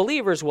as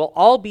believers will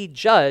all be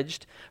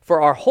judged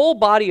for our whole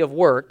body of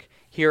work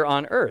here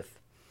on earth.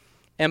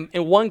 And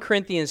in 1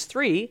 Corinthians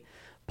 3,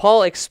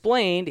 Paul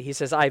explained, he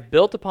says, I've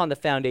built upon the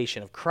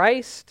foundation of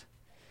Christ,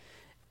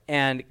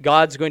 and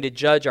God's going to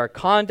judge our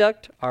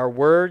conduct, our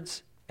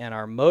words, and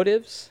our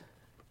motives.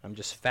 I'm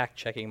just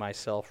fact-checking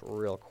myself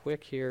real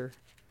quick here,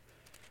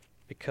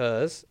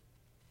 because,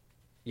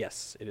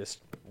 yes, it is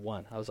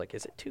 1. I was like,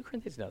 is it 2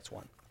 Corinthians? No, it's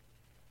 1.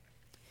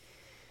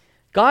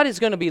 God is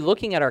going to be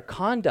looking at our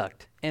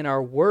conduct and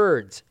our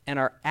words and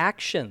our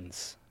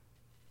actions,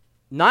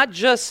 not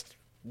just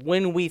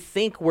when we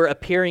think we're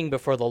appearing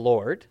before the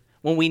Lord,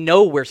 when we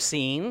know we're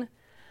seen,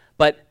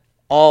 but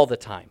all the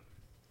time.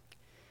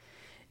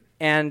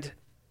 And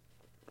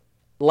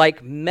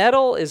like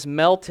metal is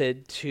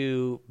melted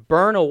to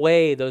burn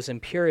away those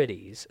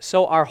impurities,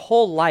 so our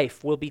whole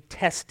life will be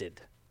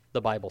tested,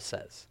 the Bible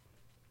says.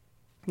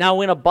 Now,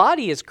 when a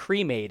body is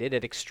cremated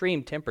at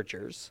extreme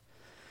temperatures,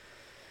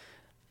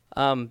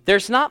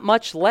 there's not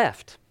much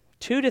left,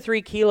 2 to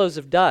 3 kilos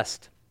of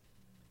dust.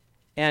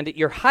 And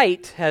your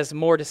height has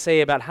more to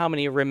say about how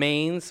many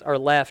remains are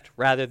left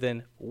rather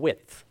than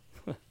width.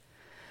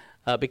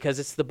 Because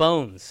it's the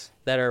bones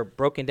that are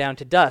broken down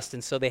to dust.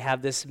 And so they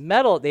have this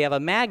metal, they have a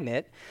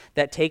magnet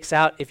that takes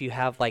out, if you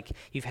have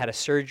you've had a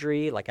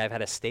surgery, like I've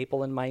had a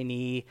staple in my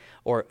knee,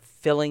 or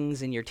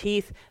fillings in your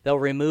teeth, they'll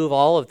remove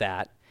all of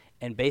that.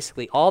 And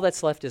basically all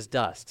that's left is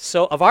dust.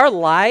 So of our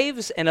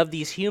lives and of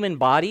these human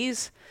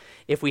bodies,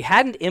 if we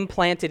hadn't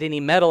implanted any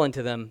metal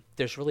into them,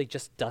 there's really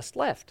just dust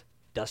left.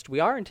 Dust we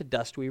are, and to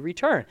dust we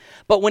return.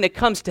 But when it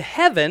comes to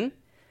heaven,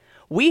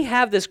 we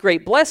have this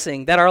great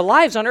blessing that our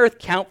lives on earth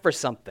count for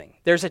something.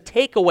 There's a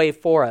takeaway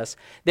for us.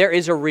 There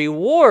is a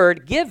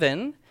reward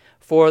given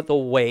for the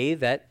way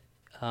that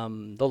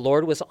the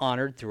Lord was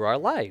honored through our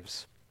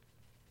lives.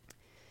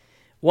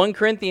 1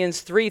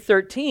 Corinthians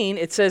 3:13,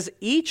 it says,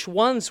 each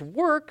one's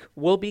work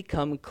will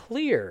become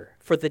clear,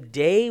 for the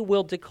day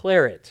will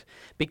declare it,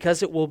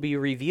 because it will be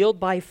revealed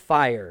by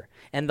fire,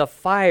 and the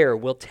fire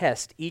will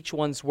test each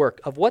one's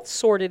work of what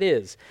sort it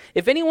is.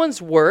 If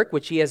anyone's work,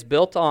 which he has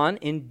built on,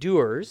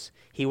 endures,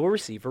 he will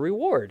receive a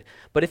reward.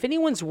 But if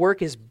anyone's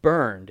work is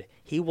burned,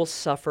 he will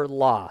suffer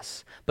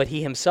loss, but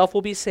he himself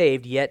will be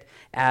saved, yet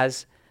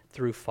as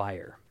through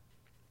fire.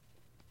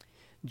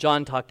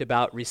 John talked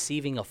about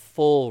receiving a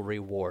full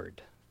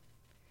reward.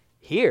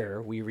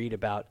 Here we read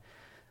about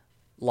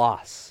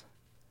loss,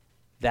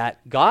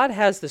 that God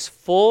has this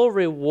full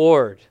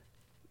reward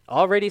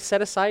already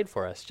set aside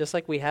for us, just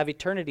like we have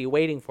eternity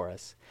waiting for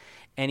us.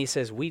 And he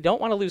says, we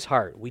don't want to lose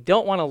heart. We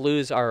don't want to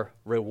lose our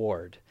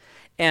reward.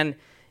 And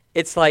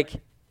it's like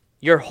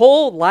your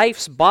whole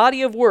life's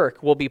body of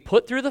work will be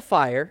put through the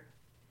fire,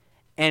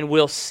 and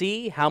we'll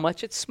see how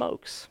much it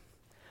smokes.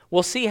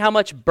 We'll see how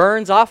much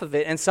burns off of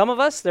it. And some of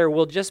us, there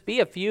will just be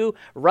a few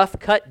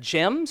rough-cut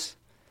gems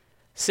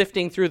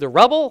sifting through the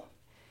rubble,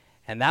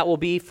 and that will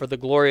be for the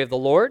glory of the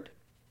Lord.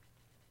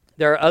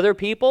 There are other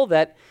people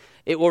that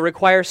it will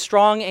require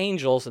strong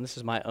angels, and this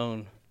is my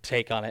own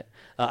take on it.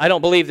 I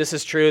don't believe this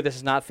is true. This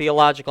is not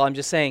theological. I'm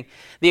just saying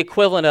the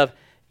equivalent of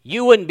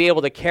you wouldn't be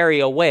able to carry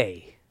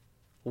away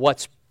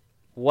what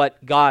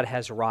God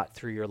has wrought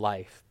through your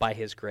life by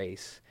his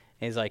grace.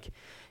 And he's like,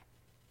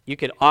 you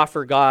could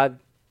offer God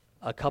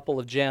a couple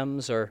of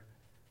gems, or,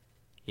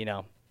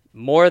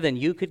 more than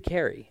you could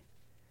carry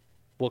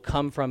will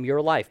come from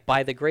your life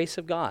by the grace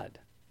of God,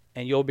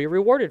 and you'll be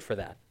rewarded for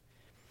that.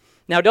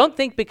 Now, don't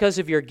think because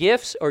of your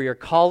gifts or your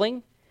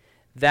calling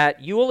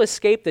that you will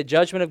escape the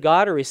judgment of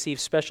God or receive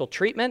special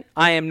treatment.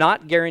 I am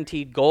not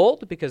guaranteed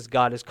gold because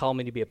God has called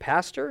me to be a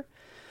pastor.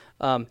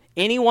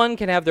 Anyone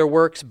can have their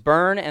works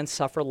burn and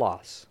suffer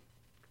loss.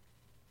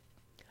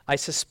 I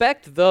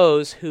suspect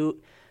those who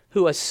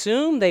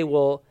assume they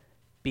will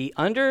be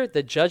under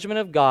the judgment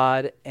of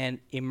God and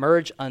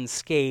emerge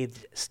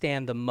unscathed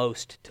stand the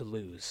most to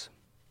lose.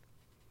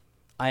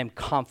 I am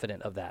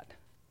confident of that.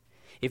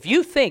 If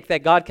you think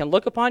that God can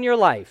look upon your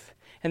life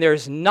and there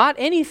is not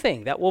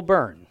anything that will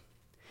burn,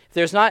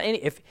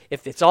 if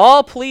it's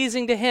all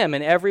pleasing to him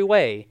in every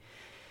way,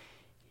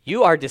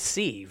 you are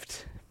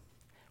deceived.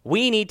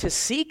 We need to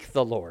seek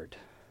the Lord.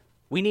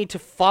 We need to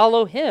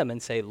follow him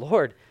and say,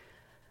 Lord,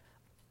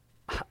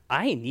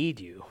 I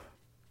need you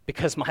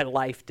because my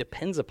life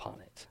depends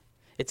upon it.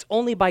 It's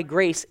only by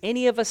grace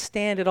any of us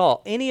stand at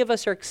all. Any of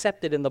us are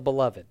accepted in the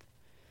beloved.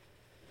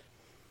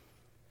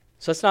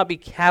 So let's not be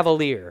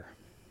cavalier.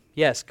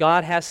 Yes,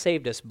 God has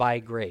saved us by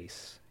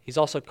grace. He's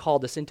also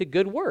called us into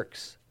good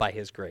works by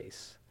his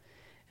grace.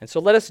 And so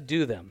let us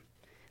do them.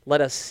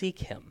 Let us seek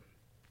him.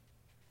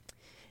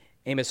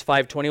 Amos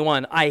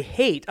 5:21,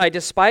 I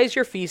despise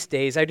your feast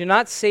days. I do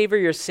not savor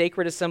your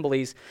sacred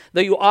assemblies.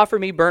 Though you offer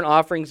me burnt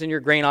offerings and your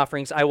grain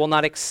offerings, I will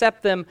not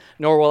accept them,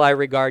 nor will I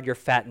regard your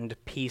fattened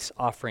peace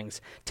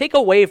offerings. Take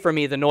away from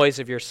me the noise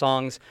of your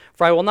songs,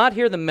 for I will not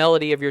hear the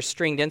melody of your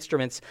stringed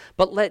instruments,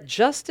 but let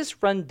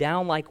justice run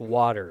down like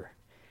water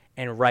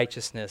and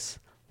righteousness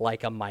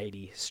like a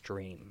mighty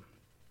stream.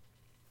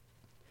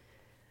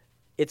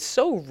 It's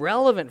so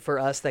relevant for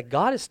us that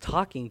God is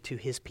talking to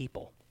his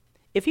people.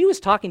 If he was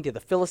talking to the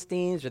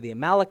Philistines or the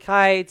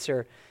Amalekites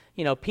or,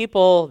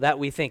 people that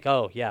we think,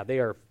 oh, yeah, they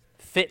are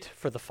fit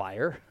for the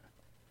fire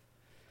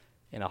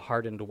in a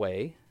hardened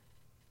way,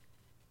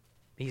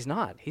 he's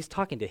not. He's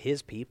talking to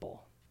his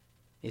people.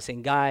 He's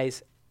saying,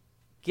 guys,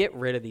 get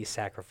rid of these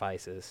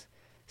sacrifices.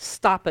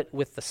 Stop it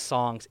with the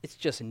songs. It's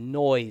just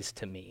noise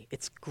to me.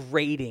 It's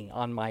grating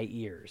on my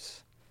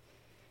ears.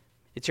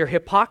 It's your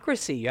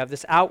hypocrisy. You have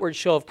this outward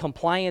show of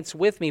compliance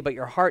with me, but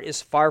your heart is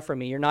far from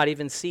me. You're not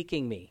even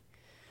seeking me.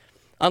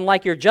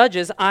 Unlike your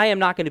judges, I am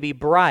not going to be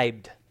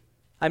bribed.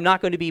 I'm not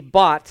going to be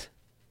bought.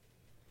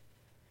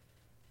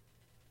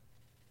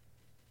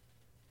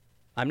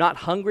 I'm not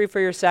hungry for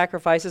your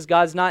sacrifices.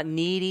 God's not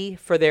needy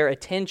for their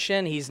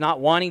attention. He's not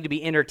wanting to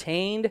be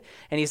entertained.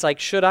 And he's like,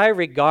 should I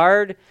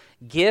regard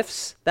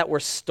gifts that were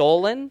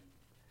stolen?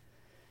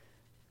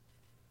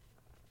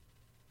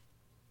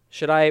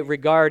 Should I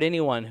regard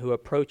anyone who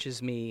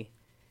approaches me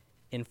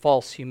in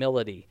false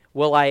humility?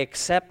 Will I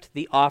accept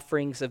the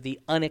offerings of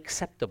the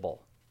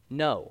unacceptable?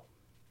 No.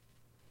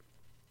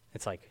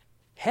 It's like,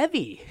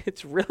 heavy.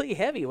 It's really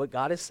heavy what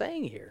God is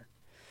saying here.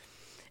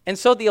 And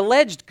so the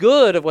alleged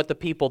good of what the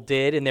people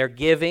did in their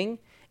giving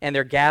and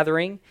their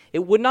gathering,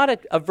 it would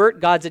not avert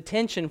God's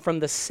attention from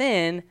the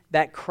sin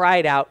that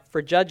cried out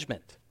for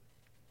judgment.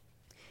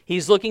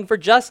 He's looking for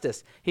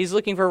justice. He's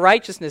looking for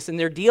righteousness in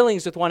their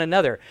dealings with one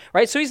another,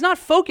 right? So he's not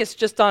focused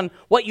just on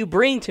what you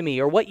bring to me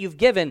or what you've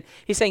given.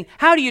 He's saying,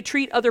 how do you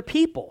treat other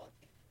people?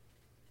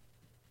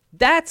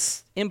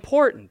 That's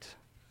important.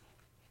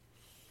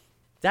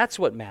 That's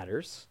what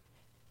matters.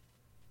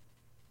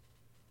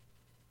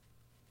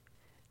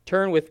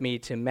 Turn with me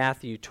to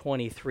Matthew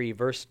 23,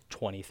 verse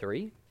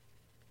 23.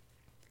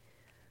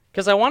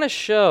 Because I want to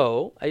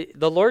show,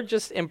 the Lord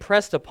just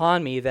impressed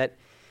upon me that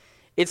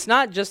it's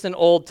not just an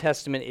Old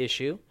Testament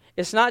issue.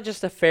 It's not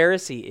just a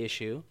Pharisee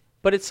issue,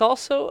 but it's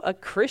also a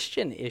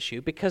Christian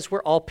issue because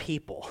we're all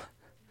people.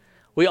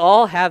 We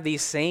all have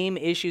these same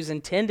issues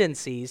and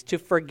tendencies to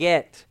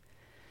forget,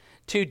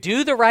 to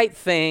do the right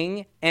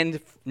thing and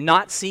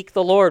not seek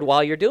the Lord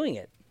while you're doing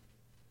it.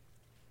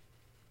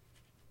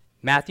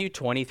 Matthew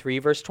 23,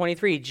 verse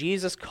 23,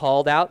 Jesus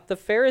called out the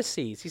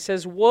Pharisees. He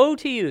says, "Woe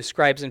to you,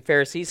 scribes and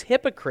Pharisees,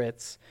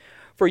 hypocrites,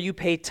 for you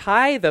pay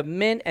tithe of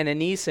mint and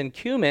anise and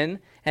cumin,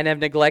 and have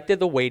neglected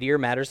the weightier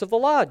matters of the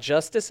law,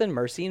 justice and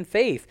mercy and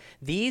faith.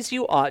 These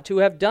you ought to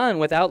have done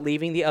without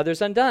leaving the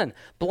others undone.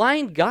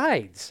 Blind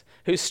guides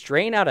who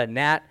strain out a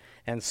gnat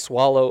and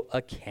swallow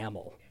a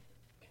camel."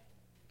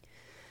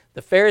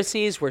 The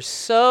Pharisees were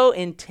so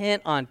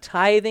intent on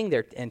tithing,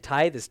 and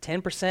tithe is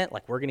 10%,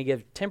 like we're going to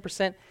give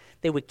 10%.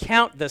 They would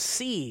count the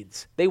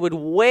seeds. They would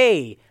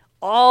weigh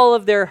all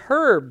of their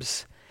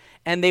herbs,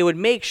 and they would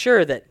make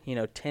sure that,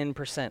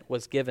 10%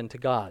 was given to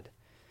God.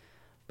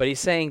 But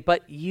he's saying,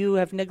 but you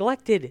have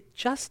neglected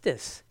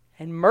justice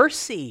and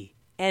mercy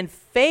and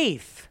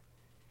faith.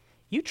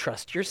 You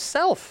trust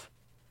yourself.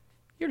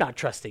 You're not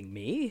trusting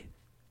me.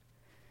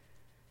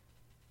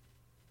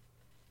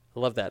 I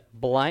love that.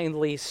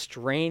 Blindly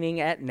straining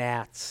at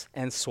gnats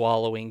and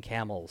swallowing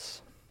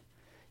camels.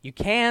 You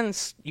can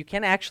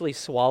actually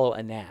swallow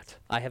a gnat.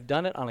 I have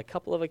done it on a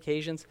couple of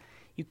occasions.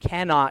 You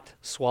cannot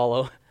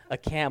swallow a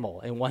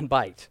camel in one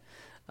bite.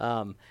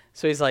 So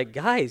he's like,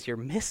 guys, you're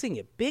missing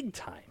it big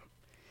time.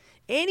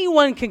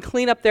 Anyone can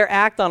clean up their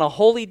act on a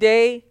holy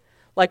day,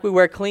 like we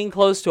wear clean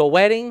clothes to a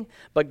wedding,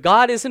 but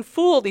God isn't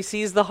fooled. He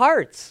sees the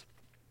hearts.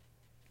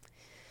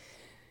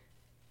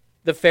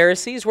 The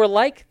Pharisees were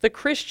like the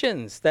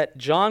Christians that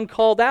John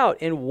called out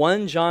in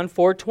 1 John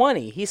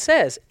 4:20. He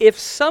says, if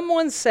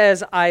someone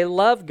says, I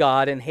love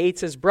God and hates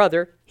his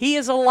brother, he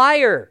is a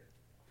liar.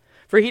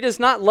 For he does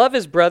not love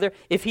his brother.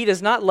 If he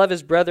does not love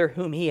his brother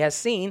whom he has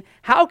seen,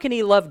 how can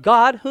he love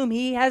God whom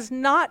he has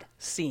not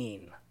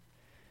seen?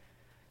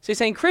 So he's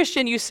saying,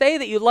 Christian, you say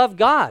that you love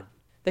God,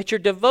 that you're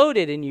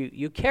devoted and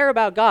you care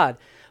about God.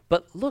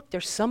 But look,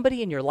 there's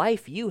somebody in your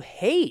life you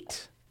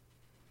hate.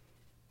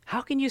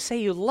 How can you say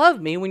you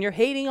love me when you're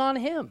hating on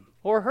him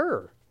or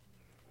her?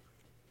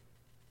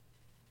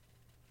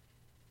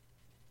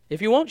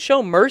 If you won't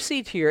show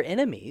mercy to your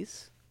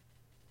enemies,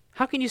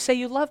 how can you say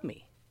you love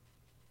me?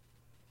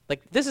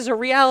 Like, this is a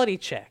reality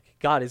check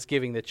God is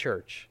giving the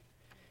church.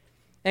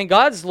 And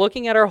God's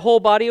looking at our whole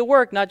body of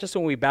work, not just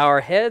when we bow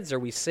our heads or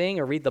we sing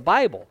or read the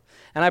Bible.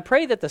 And I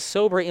pray that the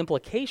sober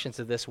implications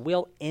of this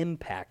will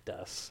impact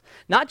us,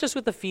 not just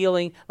with the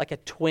feeling like a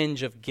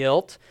twinge of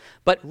guilt,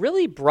 but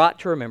really brought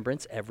to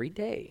remembrance every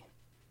day.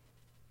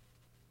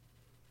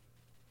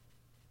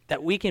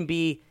 That we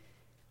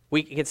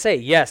can say,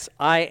 yes,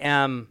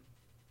 I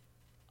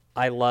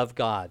love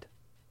God,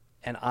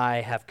 and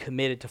I have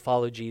committed to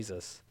follow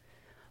Jesus.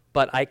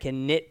 But I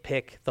can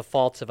nitpick the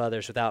faults of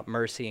others without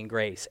mercy and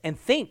grace and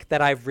think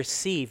that I've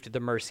received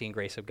the mercy and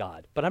grace of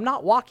God, but I'm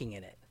not walking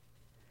in it.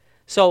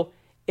 So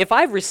if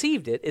I've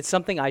received it, it's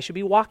something I should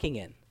be walking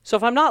in. So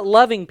if I'm not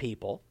loving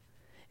people,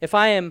 if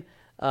I am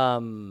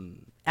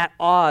at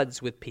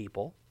odds with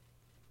people,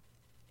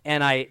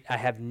 and I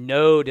have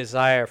no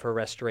desire for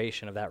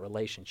restoration of that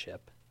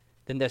relationship,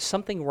 then there's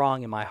something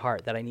wrong in my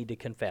heart that I need to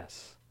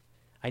confess.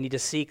 I need to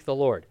seek the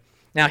Lord.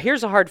 Now,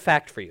 here's a hard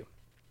fact for you.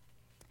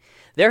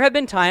 There have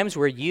been times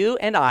where you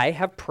and I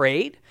have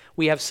prayed,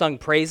 we have sung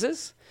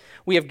praises,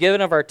 we have given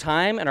of our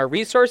time and our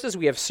resources,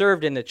 we have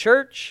served in the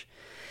church,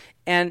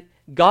 and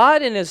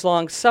God in his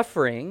long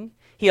suffering,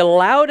 he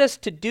allowed us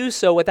to do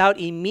so without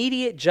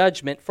immediate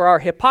judgment for our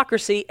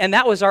hypocrisy, and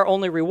that was our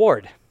only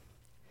reward.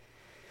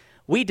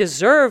 We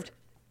deserved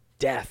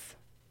death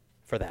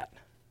for that.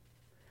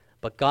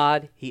 But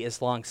God, he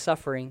is long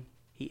suffering,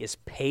 he is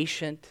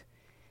patient,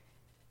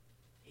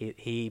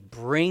 he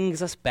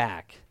brings us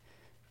back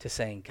to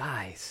saying,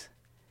 guys,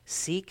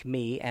 seek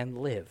me and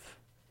live.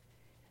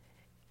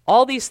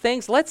 All these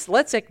things,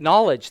 let's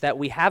acknowledge that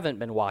we haven't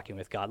been walking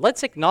with God.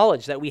 Let's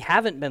acknowledge that we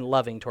haven't been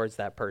loving towards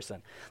that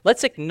person.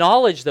 Let's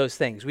acknowledge those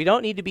things. We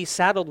don't need to be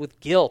saddled with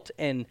guilt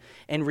and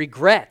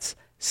regrets.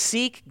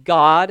 Seek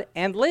God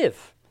and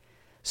live.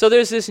 So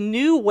there's this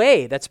new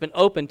way that's been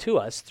opened to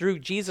us through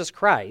Jesus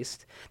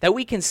Christ that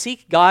we can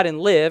seek God and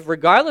live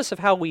regardless of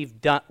how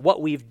we've done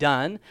what we've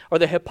done or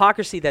the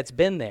hypocrisy that's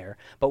been there,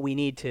 but we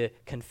need to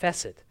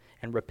confess it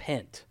and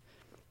repent.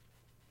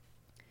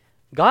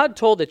 God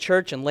told the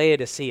church in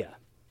Laodicea,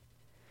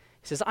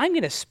 he says, I'm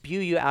going to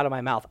spew you out of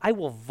my mouth. I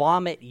will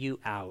vomit you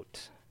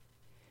out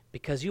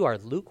because you are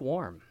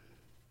lukewarm.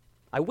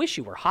 I wish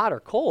you were hot or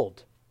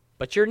cold,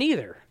 but you're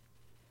neither.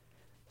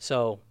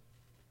 So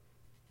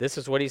this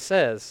is what he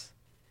says.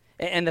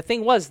 And the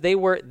thing was,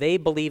 they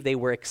believed they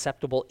were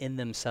acceptable in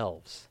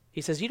themselves.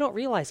 He says, you don't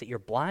realize that you're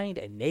blind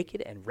and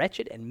naked and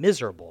wretched and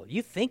miserable.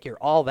 You think you're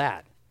all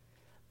that,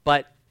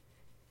 but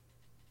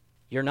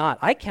you're not.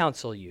 I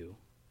counsel you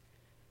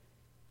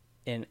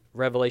in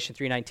Revelation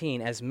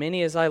 3:19, as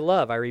many as I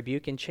love, I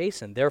rebuke and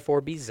chasten.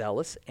 Therefore be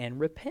zealous and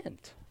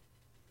repent.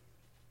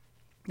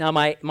 Now,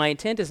 my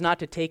intent is not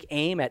to take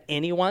aim at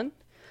anyone.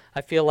 I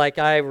feel like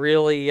I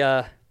really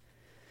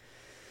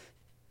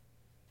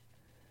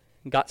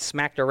got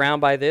smacked around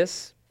by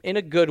this in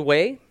a good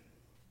way,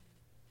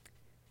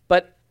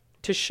 but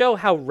to show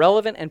how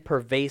relevant and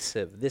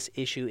pervasive this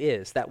issue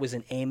is. That was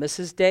in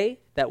Amos's day,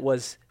 that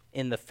was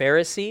in the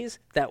Pharisees,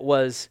 that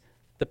was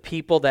the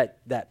people that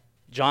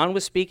John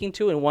was speaking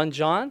to in 1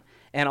 John,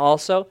 and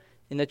also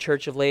in the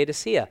church of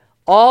Laodicea.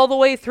 All the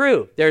way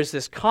through, there's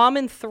this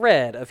common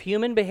thread of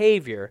human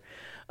behavior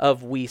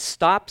of we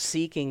stop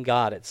seeking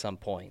God at some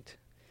point,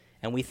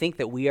 and we think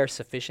that we are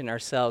sufficient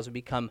ourselves. We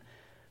become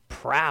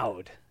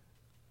proud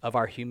of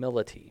our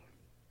humility.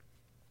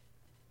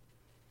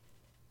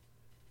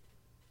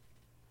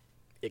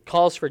 It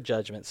calls for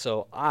judgment,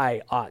 so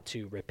I ought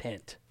to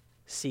repent,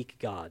 seek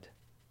God,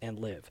 and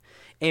live.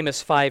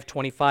 Amos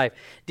 5:25.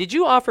 Did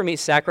you offer me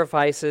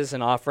sacrifices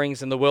and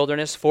offerings in the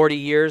wilderness 40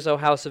 years, O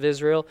house of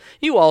Israel?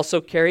 You also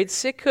carried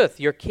Sikkuth,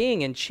 your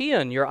king, and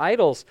Chiun, your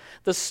idols,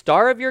 the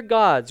star of your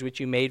gods, which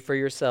you made for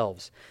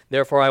yourselves.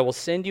 Therefore I will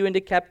send you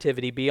into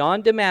captivity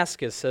beyond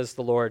Damascus, says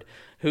the Lord,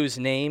 whose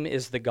name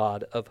is the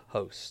God of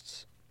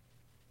hosts.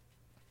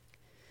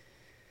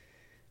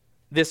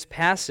 This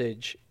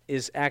passage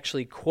is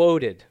actually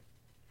quoted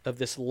of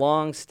this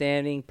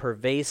long-standing,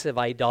 pervasive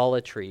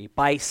idolatry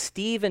by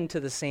Stephen to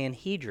the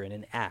Sanhedrin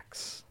in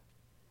Acts.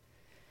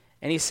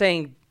 And he's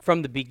saying,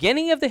 from the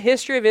beginning of the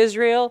history of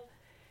Israel,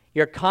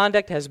 your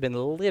conduct has been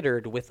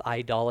littered with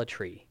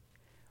idolatry.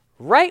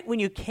 Right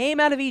when you came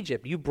out of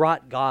Egypt, you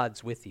brought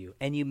gods with you,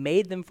 and you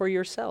made them for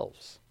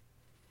yourselves.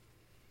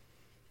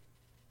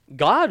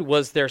 God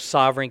was their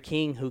sovereign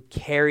king who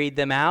carried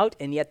them out,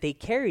 and yet they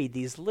carried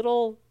these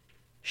little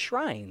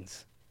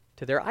shrines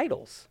to their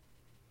idols.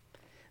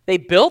 They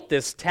built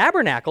this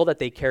tabernacle that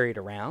they carried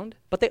around,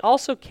 but they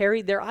also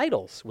carried their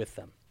idols with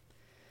them.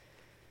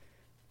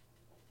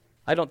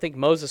 I don't think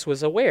Moses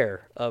was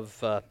aware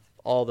of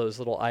all those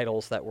little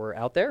idols that were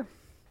out there.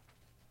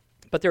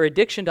 But their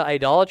addiction to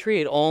idolatry,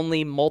 it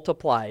only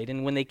multiplied.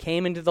 And when they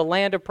came into the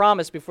land of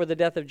promise before the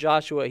death of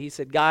Joshua, he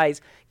said,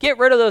 guys, get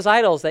rid of those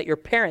idols that your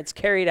parents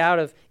carried out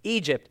of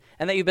Egypt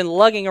and that you've been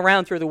lugging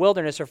around through the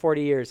wilderness for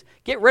 40 years.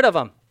 Get rid of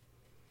them.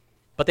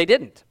 But they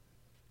didn't.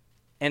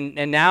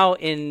 And now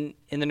in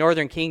the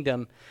northern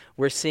kingdom,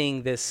 we're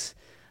seeing this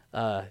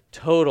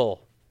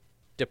total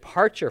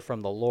departure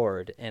from the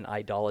Lord and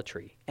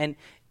idolatry. And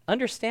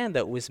understand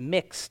that it was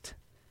mixed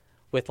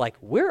with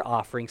we're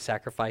offering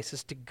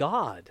sacrifices to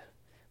God.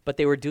 But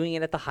they were doing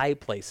it at the high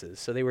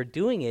places. So they were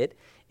doing it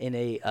in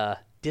a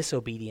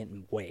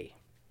disobedient way.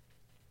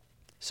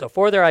 So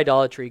for their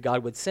idolatry,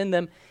 God would send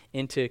them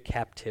into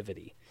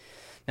captivity.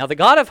 Now the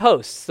God of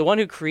hosts, the one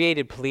who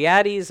created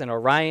Pleiades and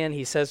Orion,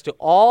 he says to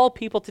all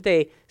people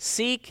today,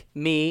 seek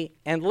me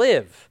and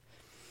live.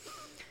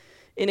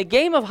 In a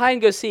game of hide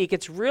and go seek,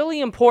 it's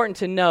really important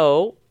to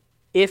know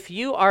if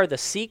you are the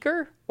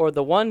seeker or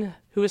the one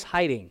who is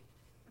hiding.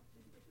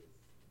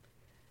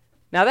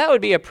 Now that would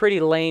be a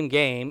pretty lame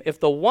game if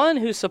the one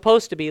who's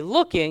supposed to be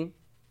looking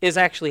is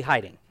actually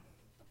hiding.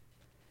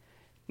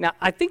 Now,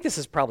 I think this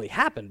has probably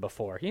happened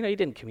before. You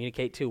didn't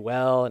communicate too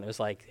well, and it was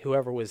like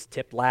whoever was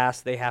tipped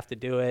last, they have to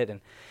do it,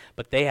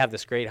 but they have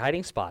this great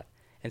hiding spot.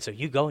 And so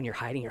you go and you're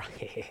hiding, you're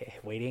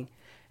waiting,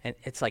 and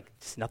it's like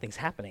nothing's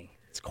happening.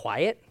 It's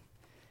quiet.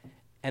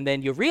 And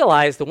then you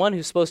realize the one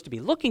who's supposed to be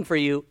looking for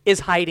you is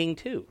hiding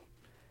too.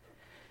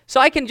 So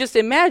I can just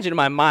imagine in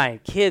my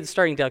mind kids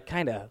starting to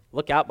kind of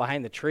look out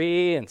behind the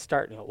tree and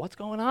start, what's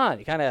going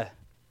on?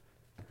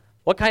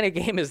 What kind of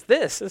game is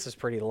this? This is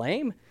pretty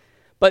lame.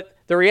 But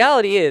the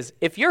reality is,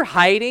 if you're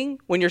hiding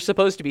when you're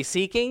supposed to be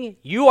seeking,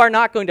 you are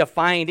not going to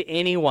find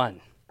anyone.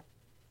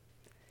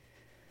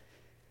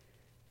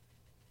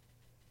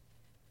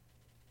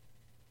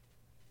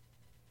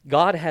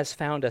 God has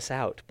found us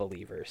out,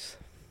 believers.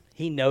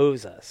 He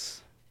knows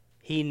us.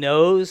 He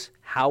knows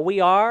how we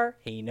are.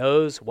 He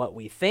knows what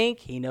we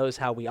think. He knows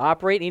how we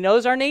operate. He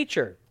knows our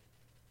nature.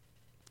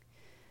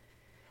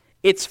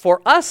 It's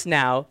for us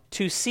now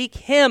to seek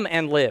him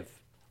and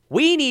live.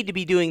 We need to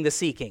be doing the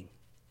seeking.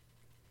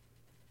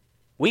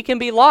 We can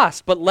be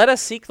lost, but let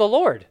us seek the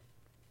Lord.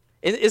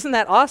 Isn't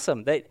that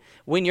awesome that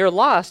when you're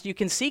lost, you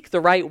can seek the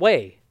right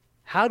way?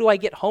 How do I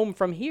get home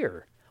from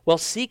here? Well,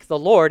 seek the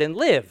Lord and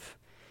live.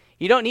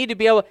 You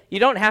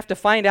don't have to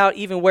find out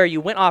even where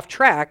you went off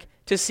track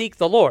to seek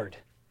the Lord,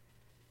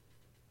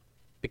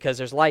 because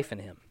there's life in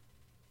him.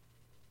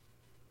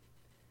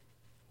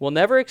 We'll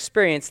never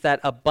experience that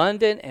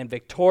abundant and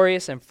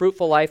victorious and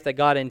fruitful life that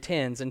God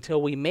intends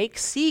until we make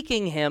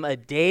seeking him a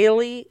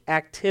daily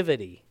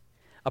activity,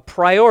 a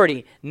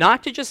priority,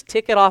 not to just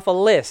tick it off a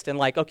list and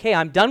like, okay,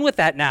 I'm done with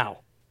that now.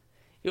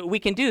 We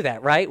can do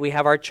that, right? We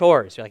have our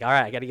chores. You're like, all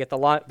right, I got to get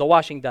the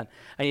washing done.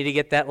 I need to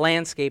get that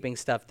landscaping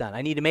stuff done.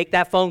 I need to make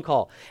that phone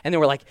call. And then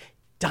we're like,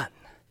 done.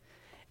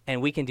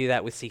 And we can do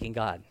that with seeking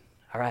God.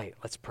 All right,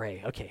 let's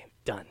pray. Okay,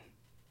 done.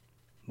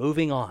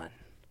 Moving on.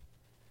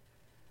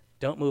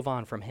 Don't move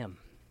on from him.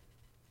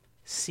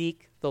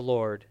 Seek the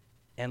Lord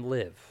and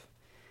live.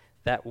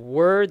 That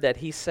word that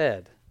he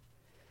said,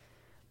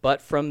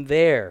 but from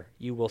there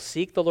you will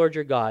seek the Lord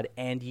your God,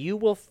 and you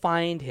will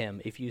find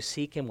him if you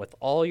seek him with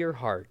all your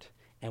heart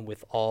and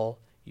with all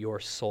your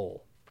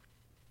soul.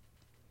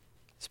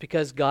 It's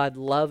because God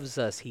loves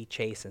us, he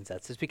chastens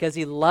us. It's because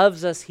he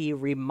loves us, he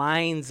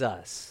reminds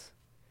us.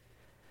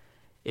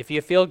 If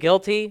you feel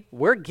guilty,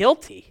 we're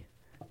guilty.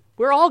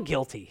 We're all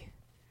guilty.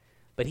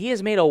 But he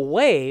has made a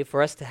way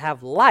for us to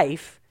have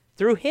life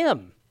through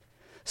him.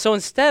 So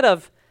instead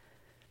of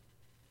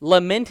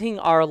lamenting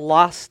our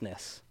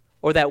lostness,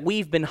 or that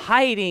we've been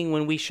hiding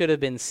when we should have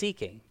been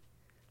seeking,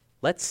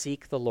 let's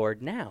seek the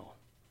Lord now.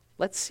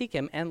 Let's seek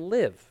him and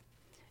live.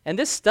 And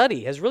this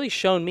study has really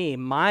shown me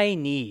my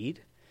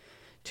need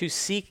to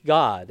seek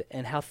God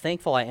and how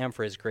thankful I am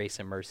for his grace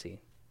and mercy.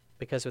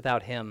 Because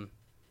without him,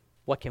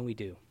 what can we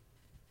do?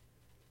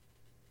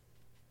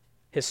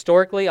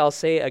 Historically, I'll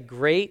say a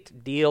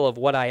great deal of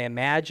what I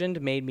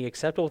imagined made me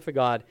acceptable for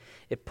God,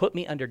 it put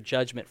me under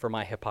judgment for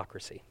my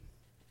hypocrisy.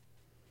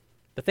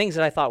 The things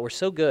that I thought were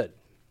so good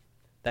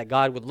that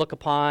God would look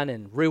upon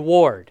and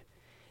reward,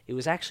 it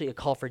was actually a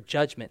call for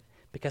judgment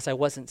because I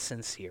wasn't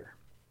sincere.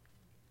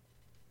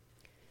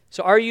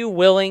 So are you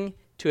willing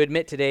to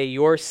admit today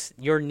your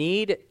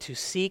need to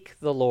seek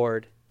the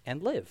Lord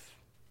and live?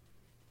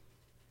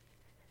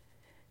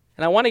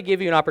 And I want to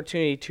give you an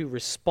opportunity to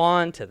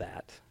respond to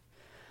that.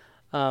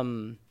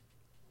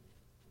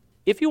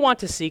 If you want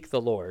to seek the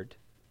Lord,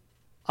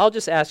 I'll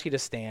just ask you to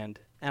stand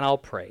and I'll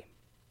pray.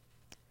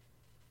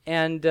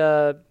 And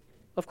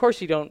of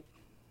course you don't,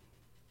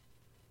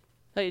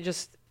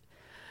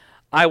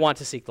 I want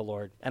to seek the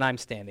Lord and I'm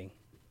standing.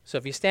 So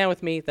if you stand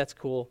with me, that's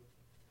cool.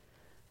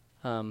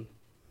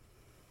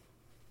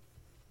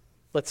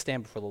 Let's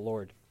stand before the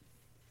Lord.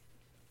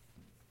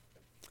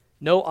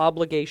 No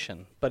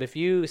obligation, but if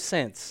you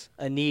sense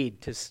a need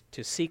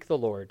to seek the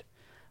Lord,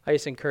 I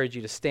just encourage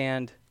you to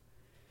stand.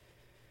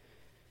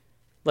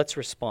 Let's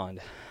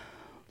respond.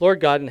 Lord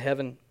God in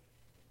heaven,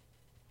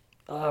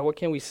 what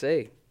can we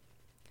say?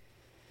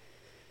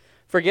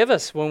 Forgive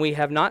us when we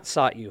have not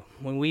sought you,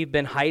 when we've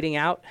been hiding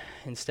out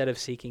instead of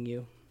seeking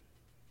you.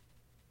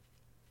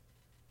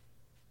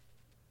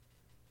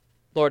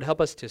 Lord,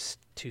 help us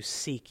to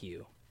seek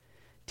you.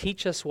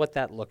 Teach us what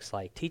that looks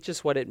like. Teach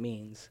us what it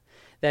means.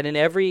 That in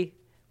every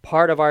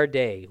part of our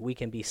day, we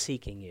can be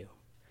seeking you.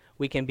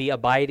 We can be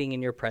abiding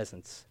in your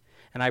presence.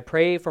 And I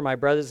pray for my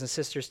brothers and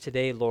sisters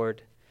today,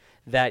 Lord,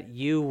 that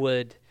you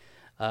would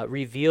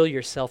reveal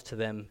yourself to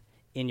them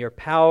in your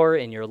power,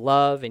 in your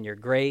love, in your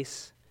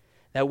grace.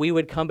 That we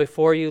would come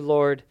before you,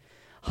 Lord,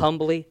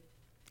 humbly,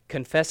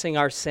 confessing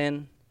our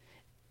sin,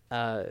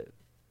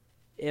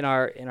 in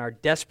our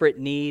desperate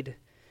need,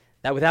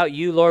 that without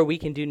you, Lord, we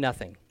can do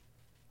nothing.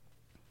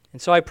 And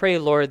so I pray,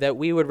 Lord, that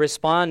we would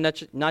respond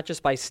not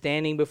just by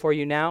standing before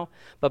you now,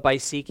 but by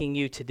seeking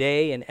you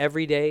today and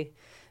every day,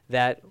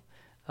 that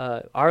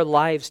our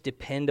lives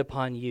depend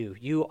upon you.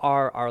 You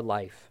are our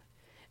life.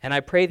 And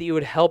I pray that you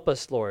would help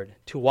us, Lord,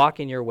 to walk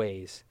in your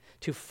ways,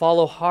 to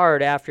follow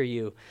hard after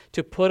you,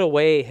 to put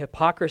away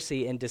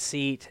hypocrisy and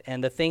deceit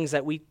and the things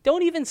that we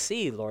don't even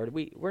see, Lord.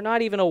 We're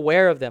not even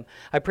aware of them.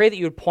 I pray that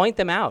you would point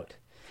them out.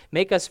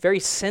 Make us very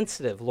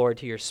sensitive, Lord,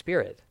 to your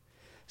Spirit,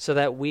 so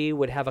that we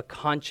would have a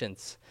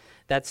conscience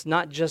that's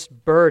not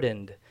just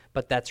burdened,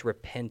 but that's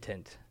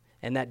repentant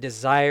and that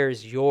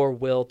desires your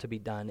will to be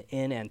done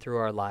in and through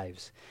our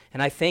lives.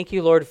 And I thank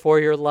you, Lord, for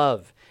your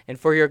love and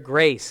for your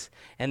grace,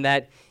 and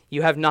that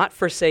you have not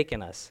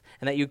forsaken us,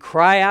 and that you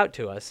cry out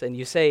to us and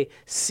you say,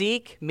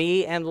 seek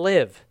me and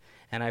live.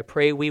 And I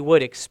pray we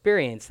would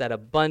experience that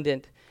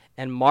abundant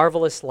and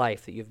marvelous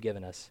life that you've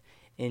given us.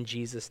 In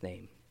Jesus'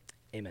 name,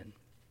 amen.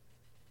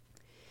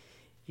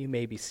 You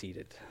may be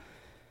seated.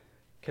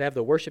 Could I have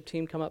the worship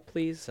team come up,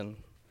 please, and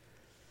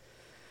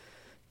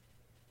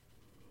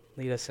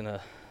lead us in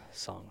a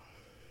song.